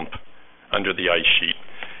speed bump under the ice sheet.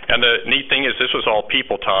 And the neat thing is this was all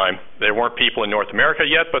people time. There weren't people in North America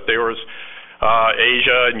yet, but there was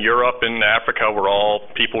Asia and Europe and Africa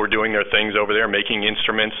people were doing their things over there, making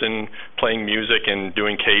instruments and playing music and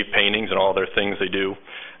doing cave paintings and all their things they do.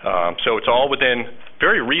 So it's all within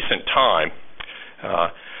very recent time.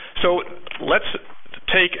 So let's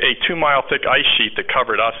take a 2-mile thick ice sheet that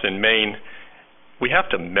covered us in Maine. We have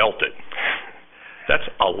to melt it. That's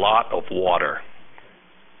a lot of water.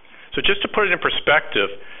 So just to put it in perspective,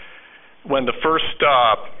 when the first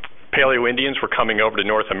Paleo-Indians were coming over to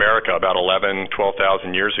North America about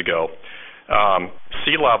 12,000 years ago,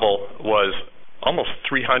 sea level was almost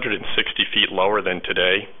 360 feet lower than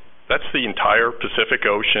today. That's the entire Pacific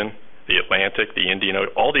Ocean, the Atlantic, the Indian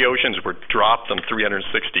Ocean. All the oceans were dropped on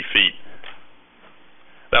 360 feet.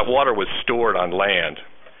 That water was stored on land,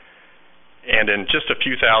 and in just a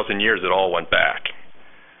few thousand years, it all went back.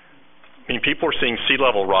 I mean, people were seeing sea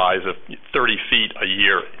level rise of 30 feet a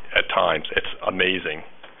year at times. It's amazing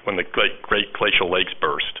when the great glacial lakes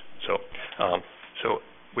burst. So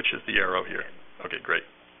which is the arrow here? Okay, great.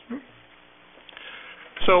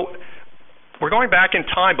 So we're going back in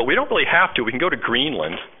time, but we don't really have to. We can go to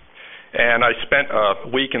Greenland, and I spent a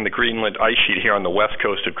week in the Greenland ice sheet here on the west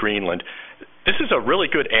coast of Greenland. This is a really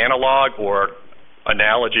good analog or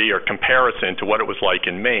analogy or comparison to what it was like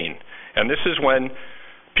in Maine. And this is when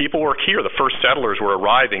people were here, the first settlers were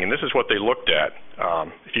arriving, and this is what they looked at,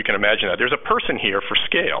 if you can imagine that. There's a person here for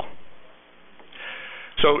scale.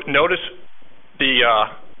 So notice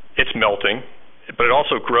it's melting, but it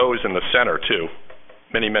also grows in the center, too,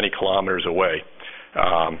 many, many kilometers away.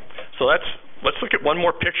 So let's look at one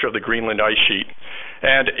more picture of the Greenland ice sheet.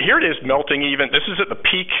 And here it is melting even. This is at the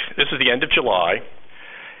peak. This is the end of July.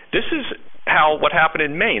 This is what happened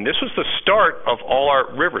in Maine. This was the start of all our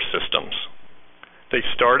river systems. They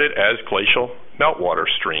started as glacial meltwater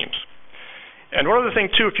streams. And one other thing,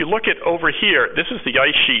 too, if you look at over here, this is the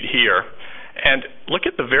ice sheet here, and look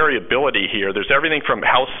at the variability here. There's everything from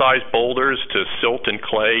house-sized boulders to silt and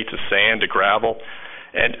clay to sand to gravel.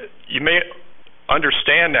 And you may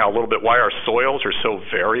understand now a little bit why our soils are so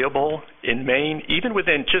variable in Maine, even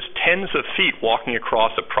within just tens of feet walking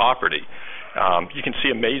across a property. You can see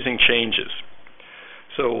amazing changes.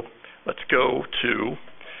 So let's go to,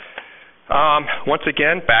 once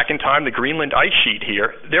again, back in time, the Greenland ice sheet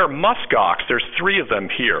here. There are muskox. There's 3 of them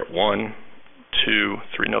here. 1, 2,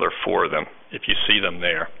 3, another 4 of them, if you see them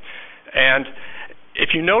there. And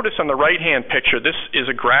if you notice on the right-hand picture, this is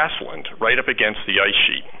a grassland right up against the ice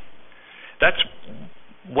sheet. That's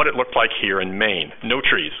what it looked like here in Maine. No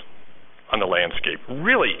trees on the landscape.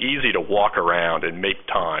 Really easy to walk around and make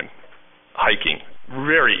time. Hiking,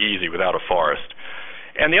 very easy without a forest.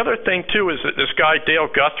 And the other thing, too, is that this guy, Dale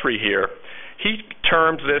Guthrie here, he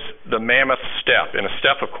termed this the mammoth steppe. And a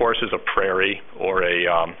steppe, of course, is a prairie or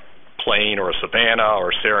a plain or a savanna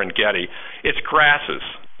or Serengeti. It's grasses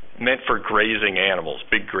meant for grazing animals,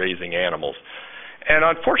 big grazing animals. And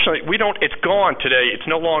unfortunately, it's gone today. It's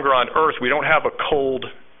no longer on Earth. We don't have a cold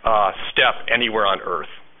steppe anywhere on Earth.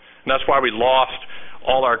 And that's why we lost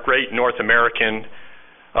all our great North American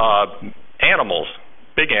animals,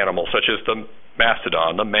 big animals, such as the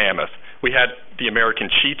mastodon, the mammoth. We had the American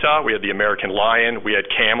cheetah, we had the American lion, we had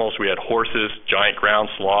camels, we had horses, giant ground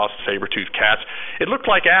sloths, saber-toothed cats. It looked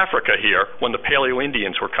like Africa here when the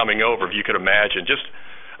Paleo-Indians were coming over, if you could imagine. Just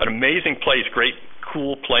an amazing place, great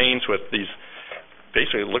cool plains with these,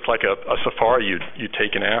 basically it looked like a safari you'd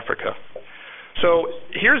take in Africa. So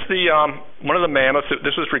here's the one of the mammoths.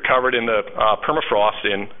 This was recovered in the permafrost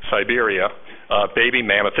in Siberia, baby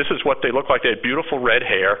mammoth. This is what they look like. They had beautiful red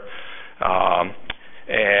hair.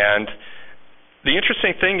 And the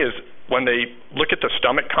interesting thing is when they look at the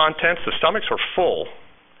stomach contents, the stomachs were full,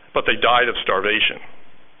 but they died of starvation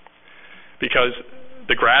because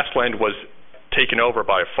the grassland was taken over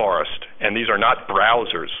by a forest, and these are not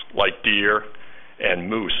browsers like deer and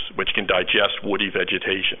moose, which can digest woody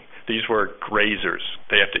vegetation. These were grazers.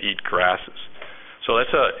 They have to eat grasses. So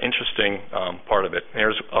that's an interesting part of it.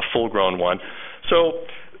 Here's a full-grown one. So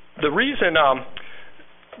the reason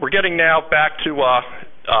we're getting now back to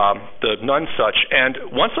the Nonsuch, and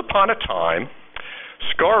once upon a time,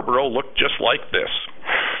 Scarborough looked just like this.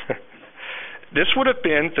 This would have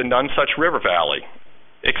been the Nonsuch River Valley,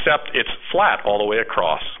 except it's flat all the way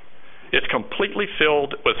across. It's completely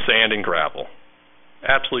filled with sand and gravel,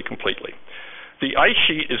 absolutely completely. The ice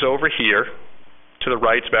sheet is over here to the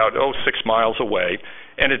right. It's about 6 miles away,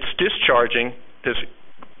 and it's discharging this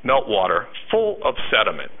meltwater full of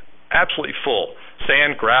sediment, absolutely full.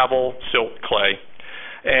 Sand, gravel, silt, clay.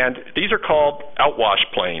 And these are called outwash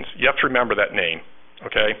plains. You have to remember that name,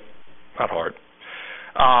 okay? Not hard.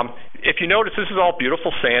 If you notice, this is all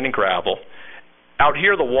beautiful sand and gravel. Out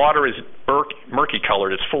here, the water is murky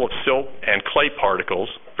colored. It's full of silt and clay particles.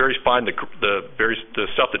 Very fine, the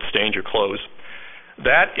stuff that stains your clothes.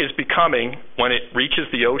 That is becoming, when it reaches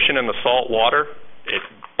the ocean and the salt water, it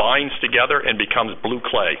binds together and becomes blue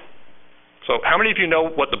clay. So how many of you know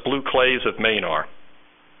what the blue clays of Maine are?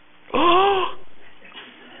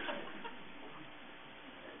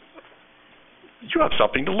 You have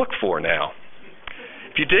something to look for now.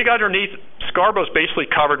 If you dig underneath, Scarborough is basically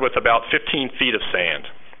covered with about 15 feet of sand.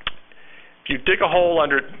 If you dig a hole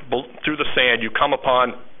through the sand, you come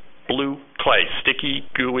upon blue clay, sticky,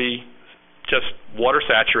 gooey, just water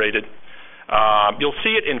saturated. You'll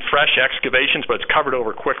see it in fresh excavations, but it's covered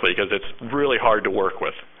over quickly because it's really hard to work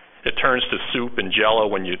with. It turns to soup and jello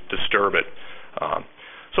when you disturb it.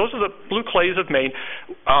 So those are the blue clays of Maine.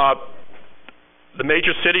 The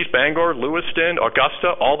major cities, Bangor, Lewiston,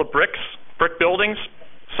 Augusta, all the brick buildings,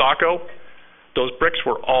 Saco, those bricks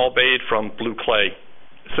were all made from blue clay.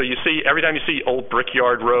 So you see, every time you see Old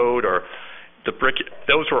Brickyard Road or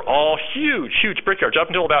those were all huge, huge brickyards up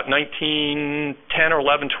until about 1910 or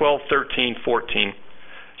 11, 12, 13, 14.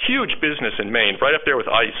 Huge business in Maine, right up there with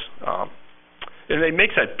ice. And they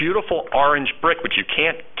make that beautiful orange brick, which you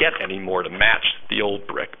can't get anymore to match the old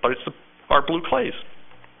brick. But it's our blue clays.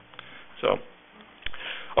 So,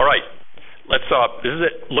 all right. Let's. This is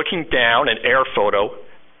it. Looking down, an air photo,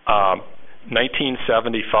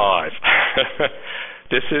 1975.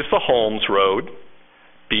 This is the Holmes Road,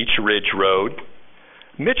 Beach Ridge Road,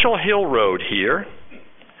 Mitchell Hill Road here,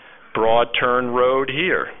 Broad Turn Road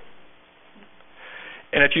here.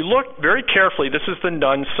 And if you look very carefully, this is the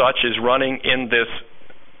Nonsuch is running in this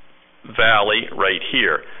valley right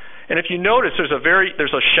here. And if you notice, there's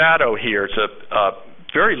a shadow here. It's a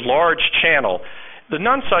very large channel. The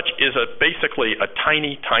Nonsuch is basically a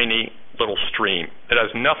tiny, tiny little stream. It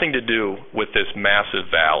has nothing to do with this massive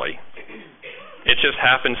valley. It just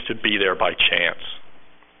happens to be there by chance.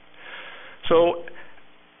 So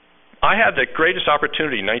I had the greatest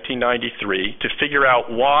opportunity in 1993 to figure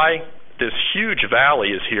out why this huge valley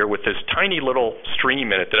is here with this tiny little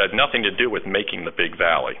stream in it that had nothing to do with making the big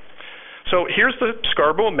valley. So here's the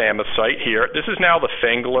Scarborough Mammoth site here. This is now the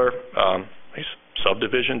Fengler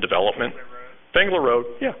subdivision development. Fengler Road,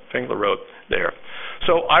 Fengler Road there.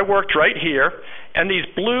 So I worked right here, and these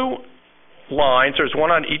blue lines, there's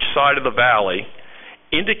one on each side of the valley,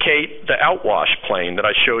 indicate the outwash plain that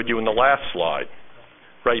I showed you in the last slide,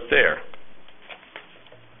 right there.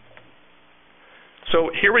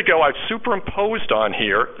 So here we go. I've superimposed on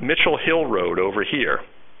here Mitchell Hill Road over here.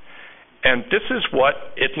 And this is what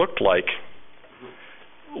it looked like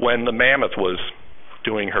when the Mammoth was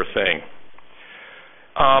doing her thing.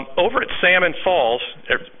 Over at Salmon Falls,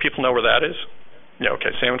 people know where that is? Yeah,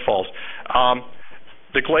 okay, Salmon Falls.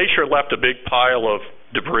 The glacier left a big pile of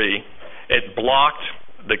debris. It blocked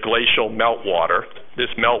the glacial meltwater, this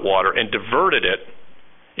meltwater, and diverted it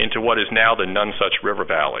into what is now the Nonsuch River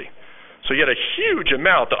Valley. So you had a huge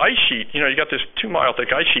amount. The ice sheet, you got this 2-mile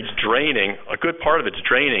thick ice sheet draining. A good part of it's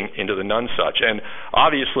draining into the Nonsuch. And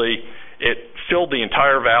obviously, it filled the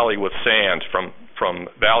entire valley with sand from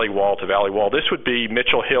valley wall to valley wall. This would be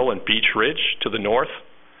Mitchell Hill and Beech Ridge to the north.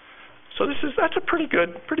 So that's a pretty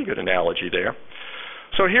good analogy there.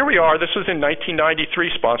 So here we are. This was in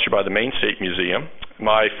 1993, sponsored by the Maine State Museum.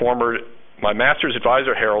 My master's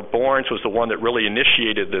advisor, Harold Borns, was the one that really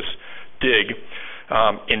initiated this dig.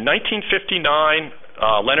 In 1959,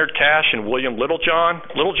 Leonard Cash and William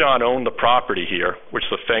Littlejohn owned the property here, which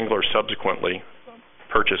the Fenglers subsequently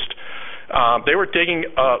purchased. They were digging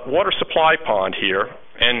a water supply pond here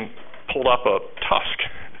and pulled up a tusk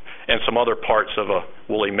and some other parts of a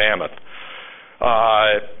woolly mammoth.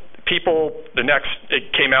 It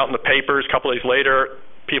came out in the papers a couple days later.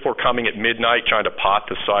 People were coming at midnight trying to pot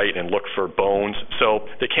the site and look for bones. So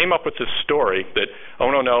they came up with this story that, oh,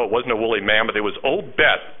 no, it wasn't a woolly mammoth. It was Old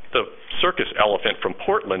Bet, the circus elephant from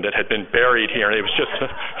Portland that had been buried here. And it was just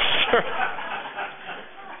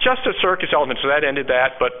a circus elephant. So that ended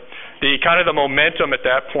that. But the momentum at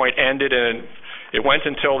that point ended, and it went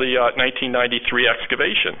until the 1993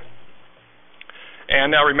 excavation.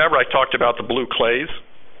 And now remember, I talked about the blue clays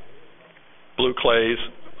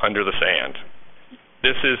under the sand.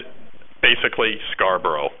 This is basically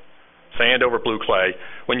Scarborough, sand over blue clay.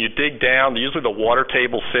 When you dig down, usually the water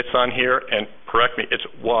table sits on here, and correct me, it's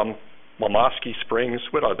Wamasky Springs.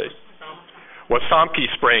 What are they? Wasomke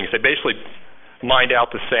Springs. They basically mined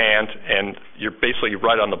out the sand, and you're basically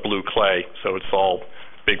right on the blue clay, so it's all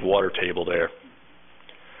big water table there.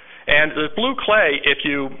 And the blue clay, if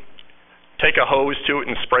you take a hose to it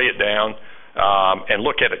and spray it down and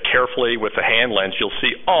look at it carefully with the hand lens, you'll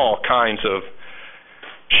see all kinds of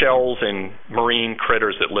shells and marine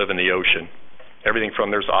critters that live in the ocean. Everything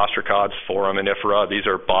from there's ostracods, foraminifera, these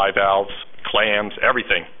are bivalves, clams,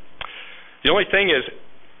 everything. The only thing is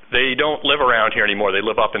they don't live around here anymore. They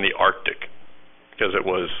live up in the Arctic because it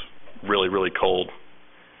was really, really cold.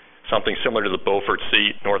 Something similar to the Beaufort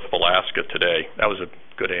Sea north of Alaska today. That was a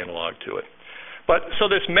good analog to it. But so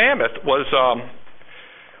this mammoth was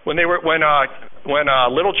when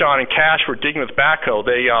Littlejohn and Cash were digging with backhoe,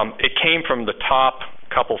 it came from the top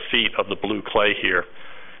couple feet of the blue clay here.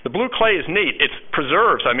 The blue clay is neat. It's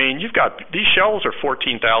preserves. I mean, you've got these shells are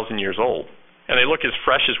 14,000 years old, and they look as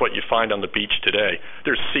fresh as what you find on the beach today.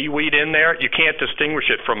 There's seaweed in there. You can't distinguish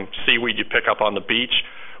it from seaweed you pick up on the beach.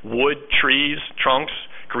 Wood, trees, trunks,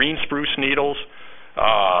 green spruce needles,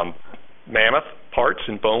 mammoth parts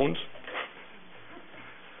and bones.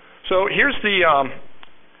 So here's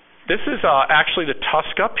this is actually the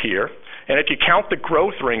tusk up here. And if you count the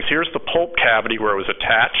growth rings, here's the pulp cavity where it was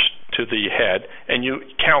attached to the head, and you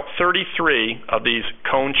count 33 of these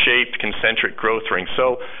cone-shaped concentric growth rings.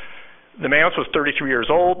 So the mammoth was 33 years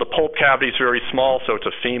old. The pulp cavity is very small, so it's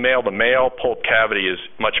a female. The male pulp cavity is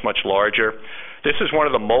much, much larger. This is one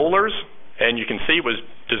of the molars, and you can see it was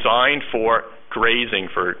designed for grazing,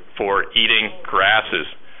 for eating grasses.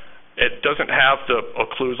 It doesn't have the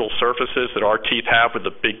occlusal surfaces that our teeth have with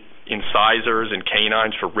the big incisors and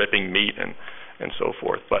canines for ripping meat and so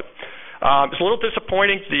forth. But it's a little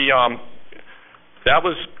disappointing. That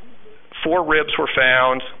was 4 ribs were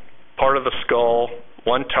found, part of the skull,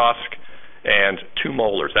 1 tusk, and 2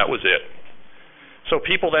 molars. That was it. So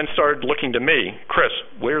people then started looking to me, Chris,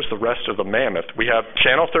 where's the rest of the mammoth? We have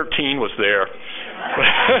Channel 13 was there.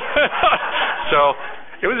 So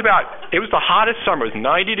it was the hottest summer. It was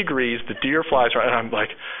 90 degrees. The deer flies around. And I'm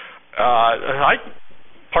like,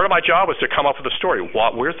 part of my job was to come up with a story.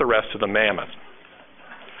 Where's the rest of the mammoth?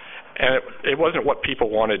 And it wasn't what people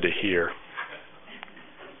wanted to hear.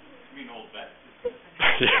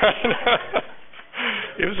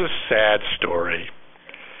 It was a sad story.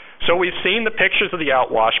 So we've seen the pictures of the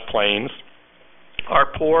outwash plains. Our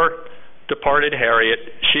poor departed Harriet,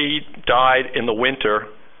 she died in the winter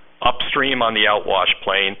upstream on the outwash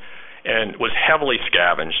plain and was heavily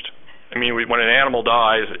scavenged. I mean, when an animal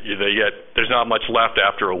dies, there's not much left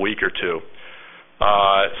after a week or two.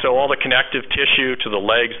 So all the connective tissue to the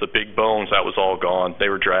legs, the big bones, that was all gone. They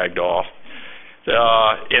were dragged off.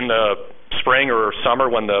 In the spring or summer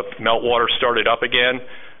when the meltwater started up again,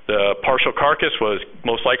 the partial carcass was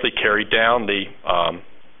most likely carried down the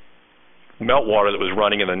meltwater that was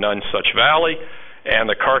running in the Nonsuch Valley, and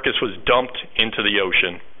the carcass was dumped into the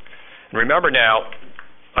ocean. And remember now,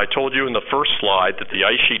 I told you in the first slide that the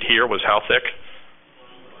ice sheet here was how thick?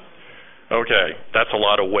 Okay, that's a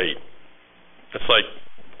lot of weight. It's like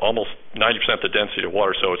almost 90% the density of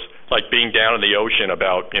water, so it's like being down in the ocean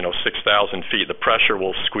about 6,000 feet. The pressure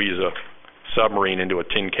will squeeze a submarine into a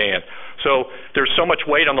tin can. So there's so much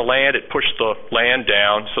weight on the land, it pushed the land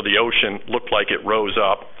down, so the ocean looked like it rose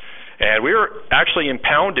up. And we were actually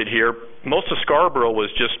impounded here. Most of Scarborough was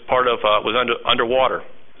just underwater.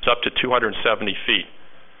 It's up to 270 feet.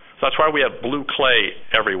 So that's why we have blue clay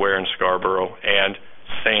everywhere in Scarborough and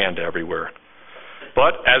sand everywhere.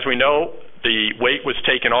 But as we know, the weight was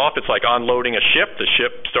taken off. It's like unloading a ship. The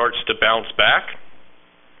ship starts to bounce back.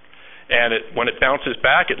 And when it bounces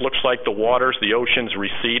back, it looks like the ocean's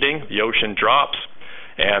receding. The ocean drops.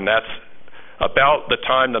 And that's about the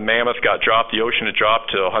time the mammoth got dropped. The ocean had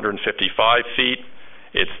dropped to 155 feet.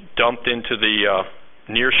 It's dumped into the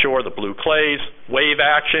near shore, the blue clays, wave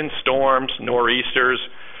action, storms, nor'easters.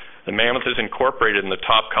 The mammoth is incorporated in the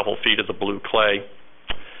top couple feet of the blue clay.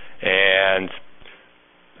 And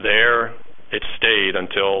there it stayed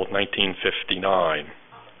until 1959.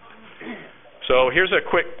 So here's a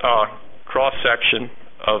quick cross-section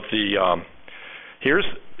of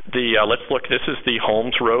let's look, this is the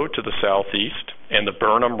Holmes Road to the southeast and the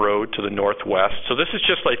Burnham Road to the northwest. So this is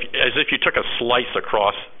just like as if you took a slice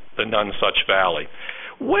across the Nonsuch Valley.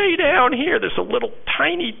 Way down here, there's a little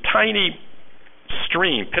tiny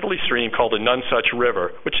stream, piddly stream called the Nonsuch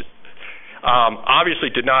River, which obviously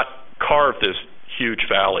did not carve this huge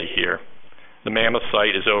valley here. The mammoth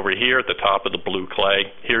site is over here at the top of the blue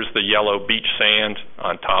clay. Here's the yellow beach sand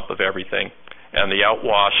on top of everything. And the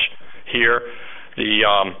outwash here,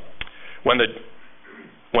 when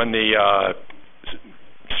the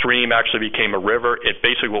stream actually became a river, it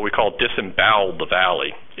basically what we call disemboweled the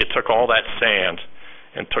valley. It took all that sand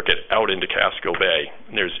and took it out into Casco Bay.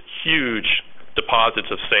 And there's huge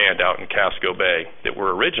deposits of sand out in Casco Bay that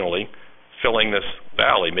were originally filling this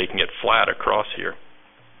valley, making it flat across here.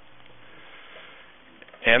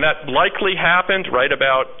 And that likely happened right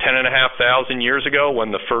about 10,500 years ago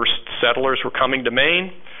when the first settlers were coming to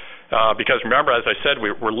Maine. Because remember, as I said,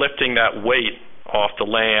 we're lifting that weight off the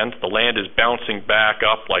land. The land is bouncing back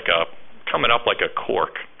up coming up like a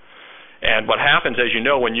cork. And what happens, as you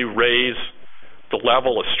know, when you raise the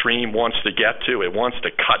level a stream wants to get to, it wants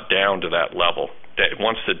to cut down to that level. It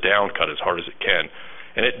wants to down cut as hard as it can.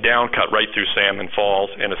 And it down cut right through Salmon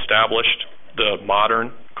Falls and established the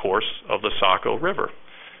modern course of the Saco River.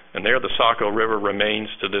 And there the Saco River remains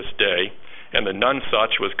to this day. And the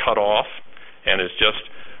Nonsuch was cut off and is just,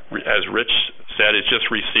 as Rich said, is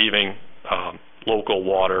just receiving local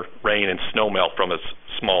water, rain and snowmelt from its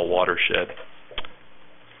small watershed.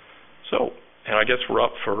 So, and I guess we're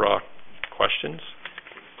up for questions.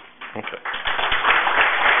 Okay.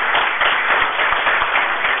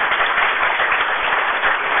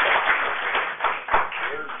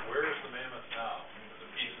 Where is the mammoth now? The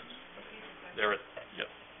pieces. There. Yeah.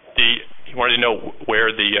 You wanted to know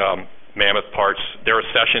where the mammoth parts, they're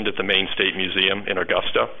accessioned at the Maine State Museum in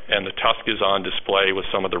Augusta, and the tusk is on display with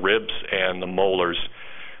some of the ribs and the molars,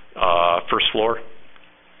 first floor.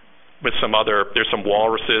 With there's some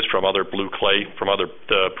walruses from other blue clay,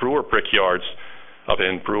 the Brewer brickyards up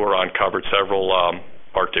in Brewer uncovered several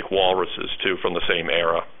Arctic walruses too from the same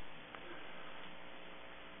era.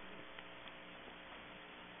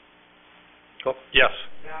 Oh, yes.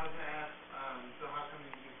 Yeah, I was going to ask, so how come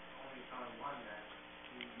you only found one then?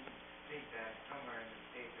 You think that somewhere in the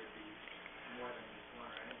state there'd be more than just one,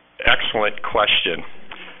 right? Excellent question.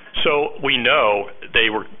 So we know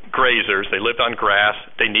they were grazers. They lived on grass.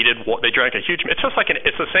 They drank a huge. It's just like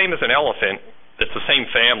it's the same as an elephant. It's the same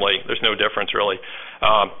family. There's no difference really.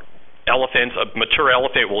 Elephants, a mature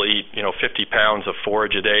elephant will eat 50 pounds of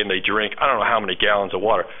forage a day, and they drink I don't know how many gallons of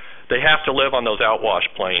water. They have to live on those outwash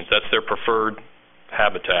plains. That's their preferred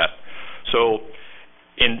habitat. So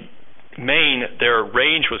in Maine, their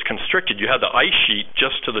range was constricted. You had the ice sheet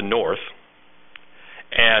just to the north,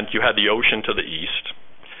 and you had the ocean to the east,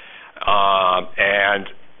 and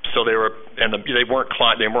so they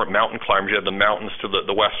weren't mountain climbers. You had the mountains to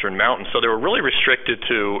the western mountains, so they were really restricted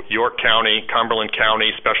to York County, Cumberland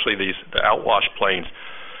County, especially the outwash plains.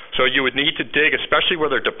 So you would need to dig, especially where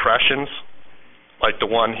there are depressions, like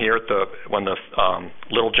the one here when the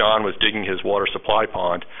Little John was digging his water supply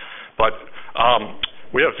pond. But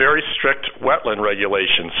we have very strict wetland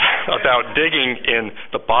regulations about digging in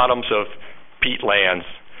the bottoms of peatlands,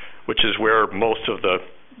 which is where most of the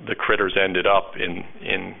critters ended up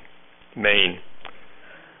in Maine.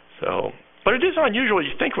 So, but it is unusual.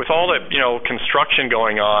 You think with all that construction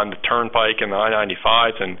going on, the turnpike and the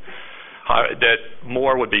I-95s, and that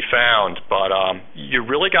more would be found. But you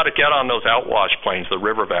really got to get on those outwash plains, the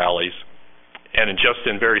river valleys, and just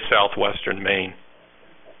in very southwestern Maine.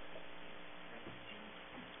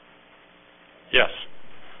 Yes.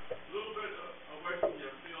 A little bit away from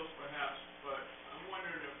your fields, perhaps, but I'm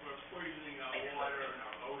wondering if we're poisoning our water and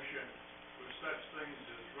our ocean with such things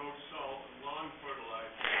as road salt and lawn fertilizer.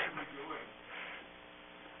 What are we doing?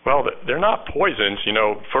 Well, they're not poisons.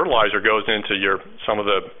 Fertilizer goes into some of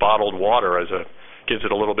the bottled water gives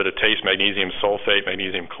it a little bit of taste, magnesium sulfate,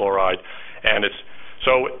 magnesium chloride, and it's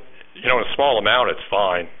so in a small amount it's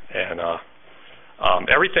fine. And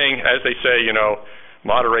everything, as they say,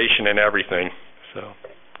 moderation in everything. So,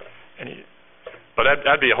 but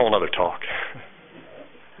that'd be a whole other talk.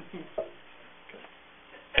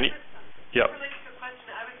 Yep. Related to a question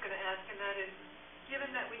I was going to ask, and that is,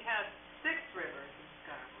 given that we have 6 rivers in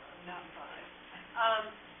Scarborough, not 5,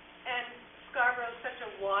 and Scarborough is such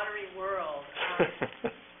a watery world,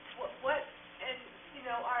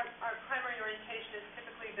 our primary orientation is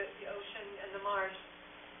typically the ocean and the marsh.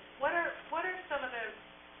 What are some of the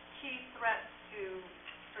key threats to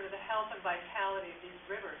sort of the health and vitality of these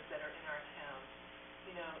rivers that are in our town?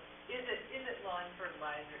 Is it lawn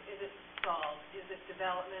fertilizer? Is it salt? Is it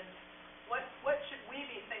development? What should we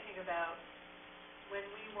be thinking about when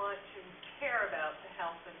we want to care about the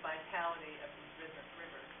health and vitality of these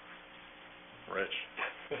rivers? Rich.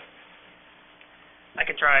 I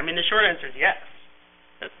can try. The short answer is yes.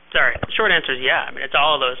 The short answer is yeah. It's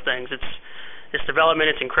all of those things. It's development,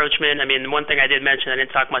 it's encroachment. The one thing I did mention I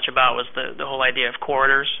didn't talk much about was the whole idea of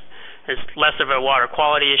corridors. It's less of a water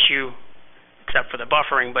quality issue, except for the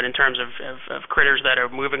buffering, but in terms of critters that are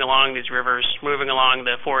moving along these rivers, moving along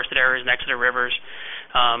the forested areas next to the rivers,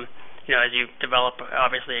 as you develop,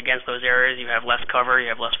 obviously, against those areas, you have less cover,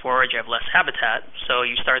 you have less forage, you have less habitat, so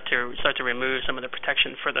you start to remove some of the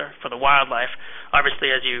protection for the wildlife.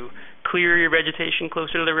 Obviously, as you clear your vegetation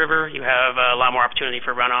closer to the river, you have a lot more opportunity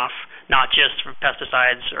for runoff, not just for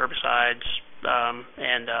pesticides, herbicides,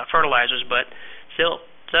 and fertilizers, but silt,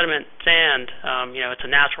 sediment, sand. It's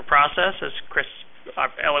a natural process, as Chris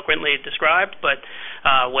eloquently described, but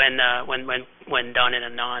when done in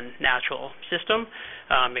a non-natural system,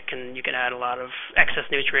 you can add a lot of excess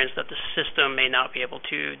nutrients that the system may not be able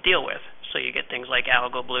to deal with. So you get things like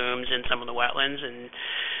algal blooms in some of the wetlands, and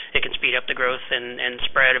it can speed up the growth and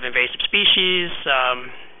spread of invasive species.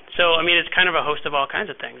 So it's kind of a host of all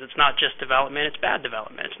kinds of things. It's not just development, it's bad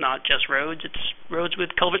development. It's not just roads, it's roads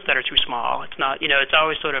with culverts that are too small. It's not, it's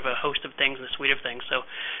always sort of a host of things and a suite of things. So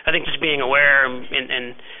I think just being aware,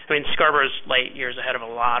 Scarborough's light years ahead of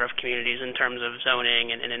a lot of communities in terms of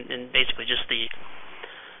zoning and basically just the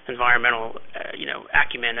environmental,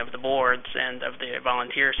 acumen of the boards and of the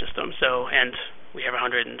volunteer system. So, and we have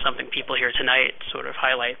 100 and something people here tonight sort of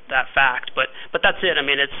highlight that fact. But that's it.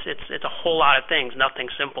 It's a whole lot of things, nothing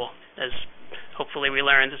simple, as hopefully we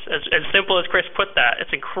learned. As simple as Chris put that,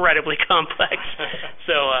 it's incredibly complex.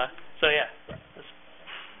 So yeah.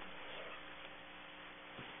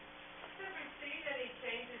 Have we seen any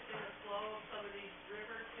changes in the flow of some of these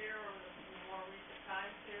rivers here or in more recent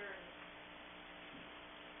times here?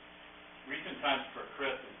 Recent times for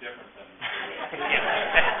Chris is different than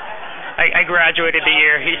I graduated the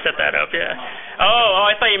year he set that up. Yeah. Oh,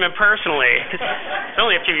 I thought you meant personally. It's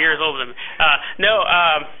only a few years older than me. No,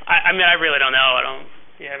 I really don't know.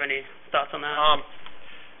 Do you have any thoughts on that?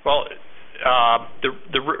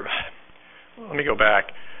 Let me go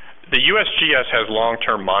back. The USGS has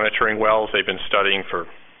long-term monitoring wells they've been studying for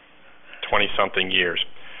 20-something years.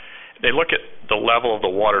 They look at the level of the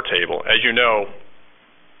water table. As you know,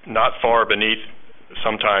 not far beneath,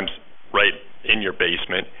 sometimes right in your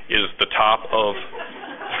basement, is the top of,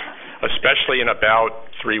 especially in about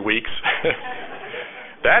 3 weeks,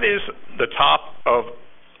 that is the top of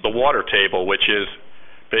the water table, which is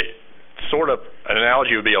sort of an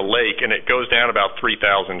analogy would be a lake, and it goes down about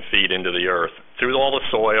 3,000 feet into the earth, through all the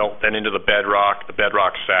soil, then into the bedrock. The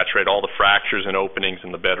bedrock's saturated. All the fractures and openings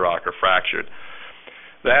in the bedrock are fractured.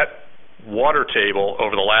 That water table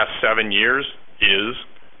over the last 7 years is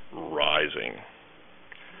rising.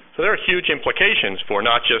 So there are huge implications for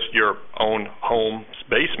not just your own home's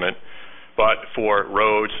basement, but for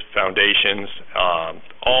roads, foundations,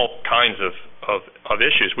 all kinds of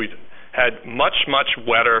issues. We've had much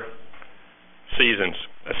wetter seasons,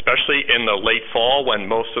 especially in the late fall when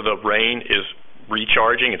most of the rain is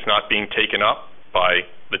recharging. It's not being taken up by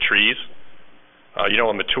the trees. A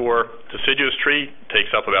mature deciduous tree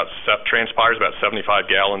transpires about 75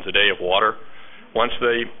 gallons a day of water. Once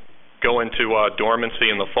they go into dormancy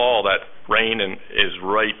in the fall, that rain is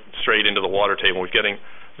right straight into the water table. We're getting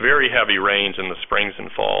very heavy rains in the springs and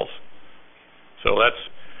falls. So that's,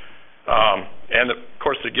 and of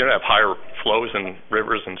course you're going to have higher flows in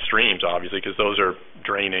rivers and streams, obviously, because those are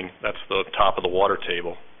draining. That's the top of the water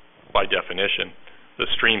table by definition. The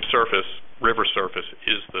stream surface, river surface,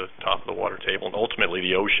 is the top of the water table, and ultimately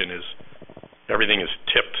the ocean is, everything is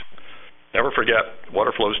tipped. Never forget,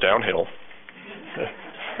 water flows downhill.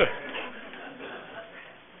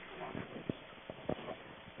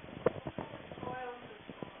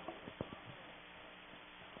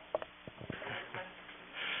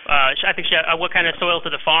 I think what kind of soils do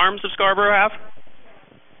the farms of Scarborough have?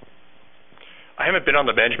 I haven't been on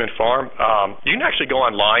the Benjamin farm. You can actually go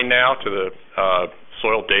online now to the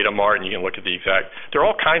Soil Data Mart, and you can look at the exact. There are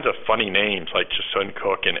all kinds of funny names like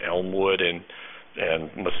Suncook and Elmwood and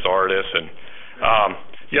Masardis, and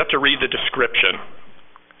you have to read the description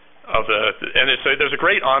of there's a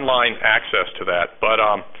great online access to that. But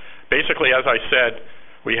basically, as I said,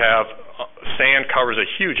 we have sand covers a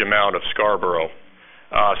huge amount of Scarborough.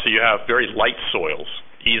 So you have very light soils,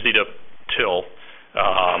 easy to till.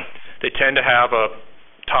 They tend to have a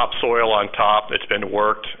topsoil on top that's been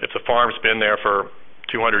worked. If the farm's been there for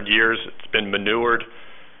 200 years, it's been manured,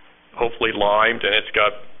 hopefully limed, and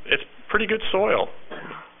it's pretty good soil.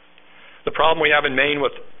 The problem we have in Maine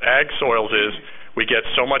with ag soils is we get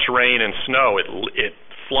so much rain and snow, it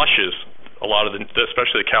flushes a lot of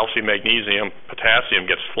especially the calcium, magnesium, potassium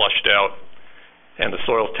gets flushed out, and the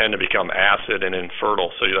soils tend to become acid and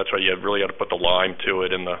infertile. So that's why you really got to put the lime to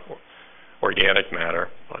it in the organic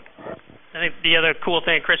matter. But I think the other cool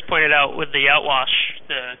thing Chris pointed out with the outwash,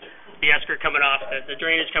 the esker coming off, the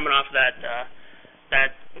drainage coming off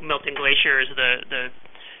that melting glacier is the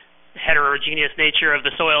heterogeneous nature of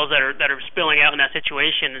the soils that are spilling out in that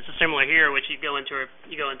situation. It's similar here, which you go into a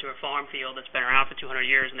farm field that's been around for 200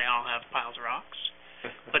 years and they all have piles of rocks.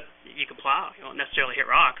 But you can plow. You won't necessarily hit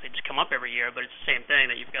rocks. They just come up every year, but it's the same thing,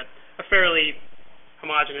 that you've got a fairly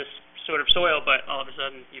homogeneous sort of soil, but all of a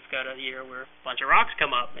sudden you've got a year where a bunch of rocks come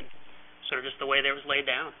up, and sort of just the way that was laid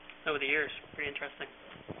down over the years. Pretty interesting.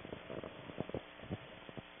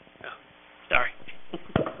 Oh, sorry.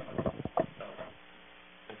 I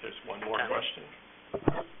think there's one more question.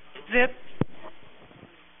 Zip.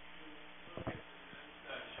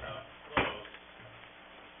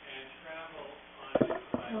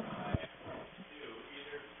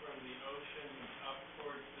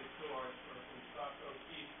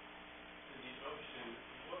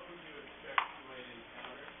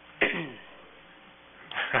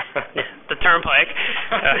 The turnpike.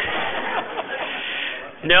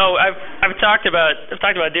 No, I've talked about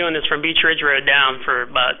doing this from Beach Ridge Road down for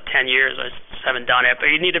about 10 years. I just haven't done it, but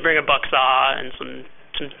you need to bring a buck saw and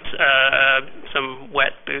some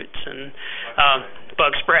wet boots and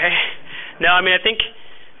bug spray. No, I mean, I think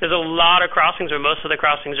there's a lot of crossings where most of the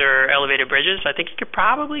crossings are elevated bridges. I think you could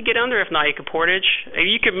probably get under. If not, you could portage.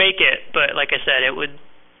 You could make it, but like I said,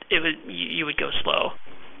 you would go slow.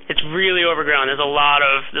 It's really overgrown. There's a lot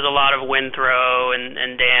of wind throw and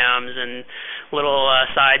dams and little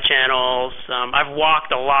side channels. I've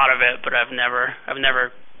walked a lot of it, but I've never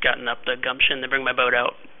gotten up the gumption to bring my boat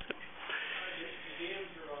out. The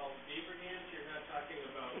dams are all beaver dams. You're not talking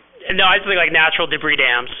about. No, I think like natural debris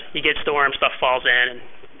dams. You get storm, stuff falls in and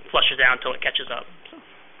flushes down until it catches up.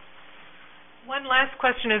 One last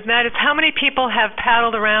question is how many people have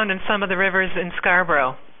paddled around in some of the rivers in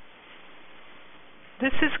Scarborough?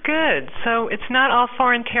 This is good. So it's not all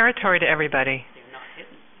foreign territory to everybody.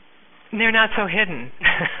 They're not so hidden.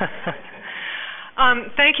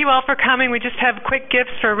 Thank you all for coming. We just have quick gifts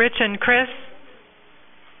for Rich and Chris.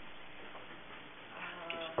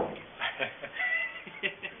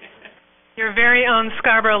 Your very own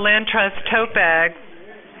Scarborough Land Trust tote bag.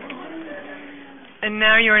 And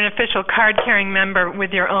now you're an official card-carrying member with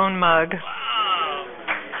your own mug.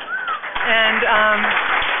 And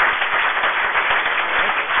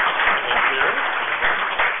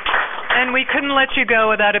And we couldn't let you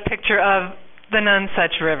go without a picture of the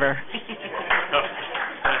Nonesuch River.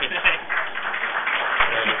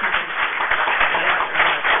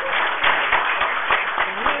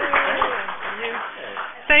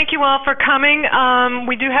 Thank you all for coming.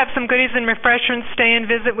 We do have some goodies and refreshments. Stay and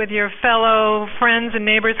visit with your fellow friends and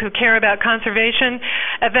neighbors who care about conservation.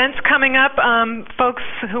 Events coming up, folks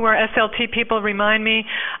who are SLT people remind me,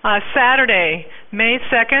 Saturday, May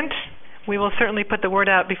 2nd, we will certainly put the word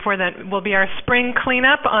out before that, will be our spring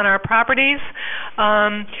cleanup on our properties.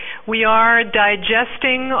 We are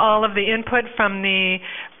digesting all of the input from the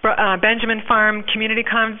Benjamin Farm Community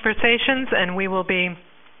Conversations, and we will be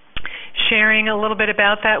sharing a little bit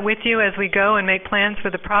about that with you as we go and make plans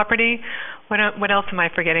for the property. What else am I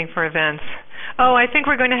forgetting for events? Oh, I think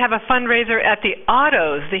we're going to have a fundraiser at the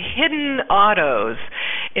Autos, the Hidden Autos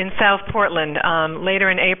in South Portland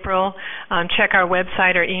later in April. Check our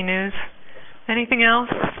website or e-news. Anything else?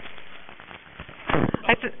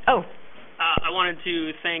 I wanted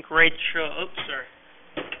to thank Rachel. Oops, sorry.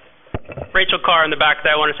 Rachel Carr in the back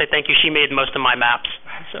there. I want to say thank you. She made most of my maps.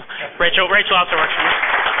 So Rachel also works for me.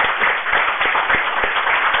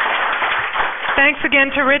 Thanks again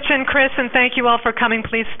to Rich and Chris, and thank you all for coming.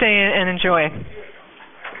 Please stay and enjoy. Okay.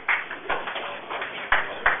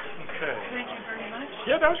 Thank you very much.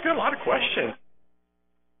 Yeah, that was good. A lot of questions.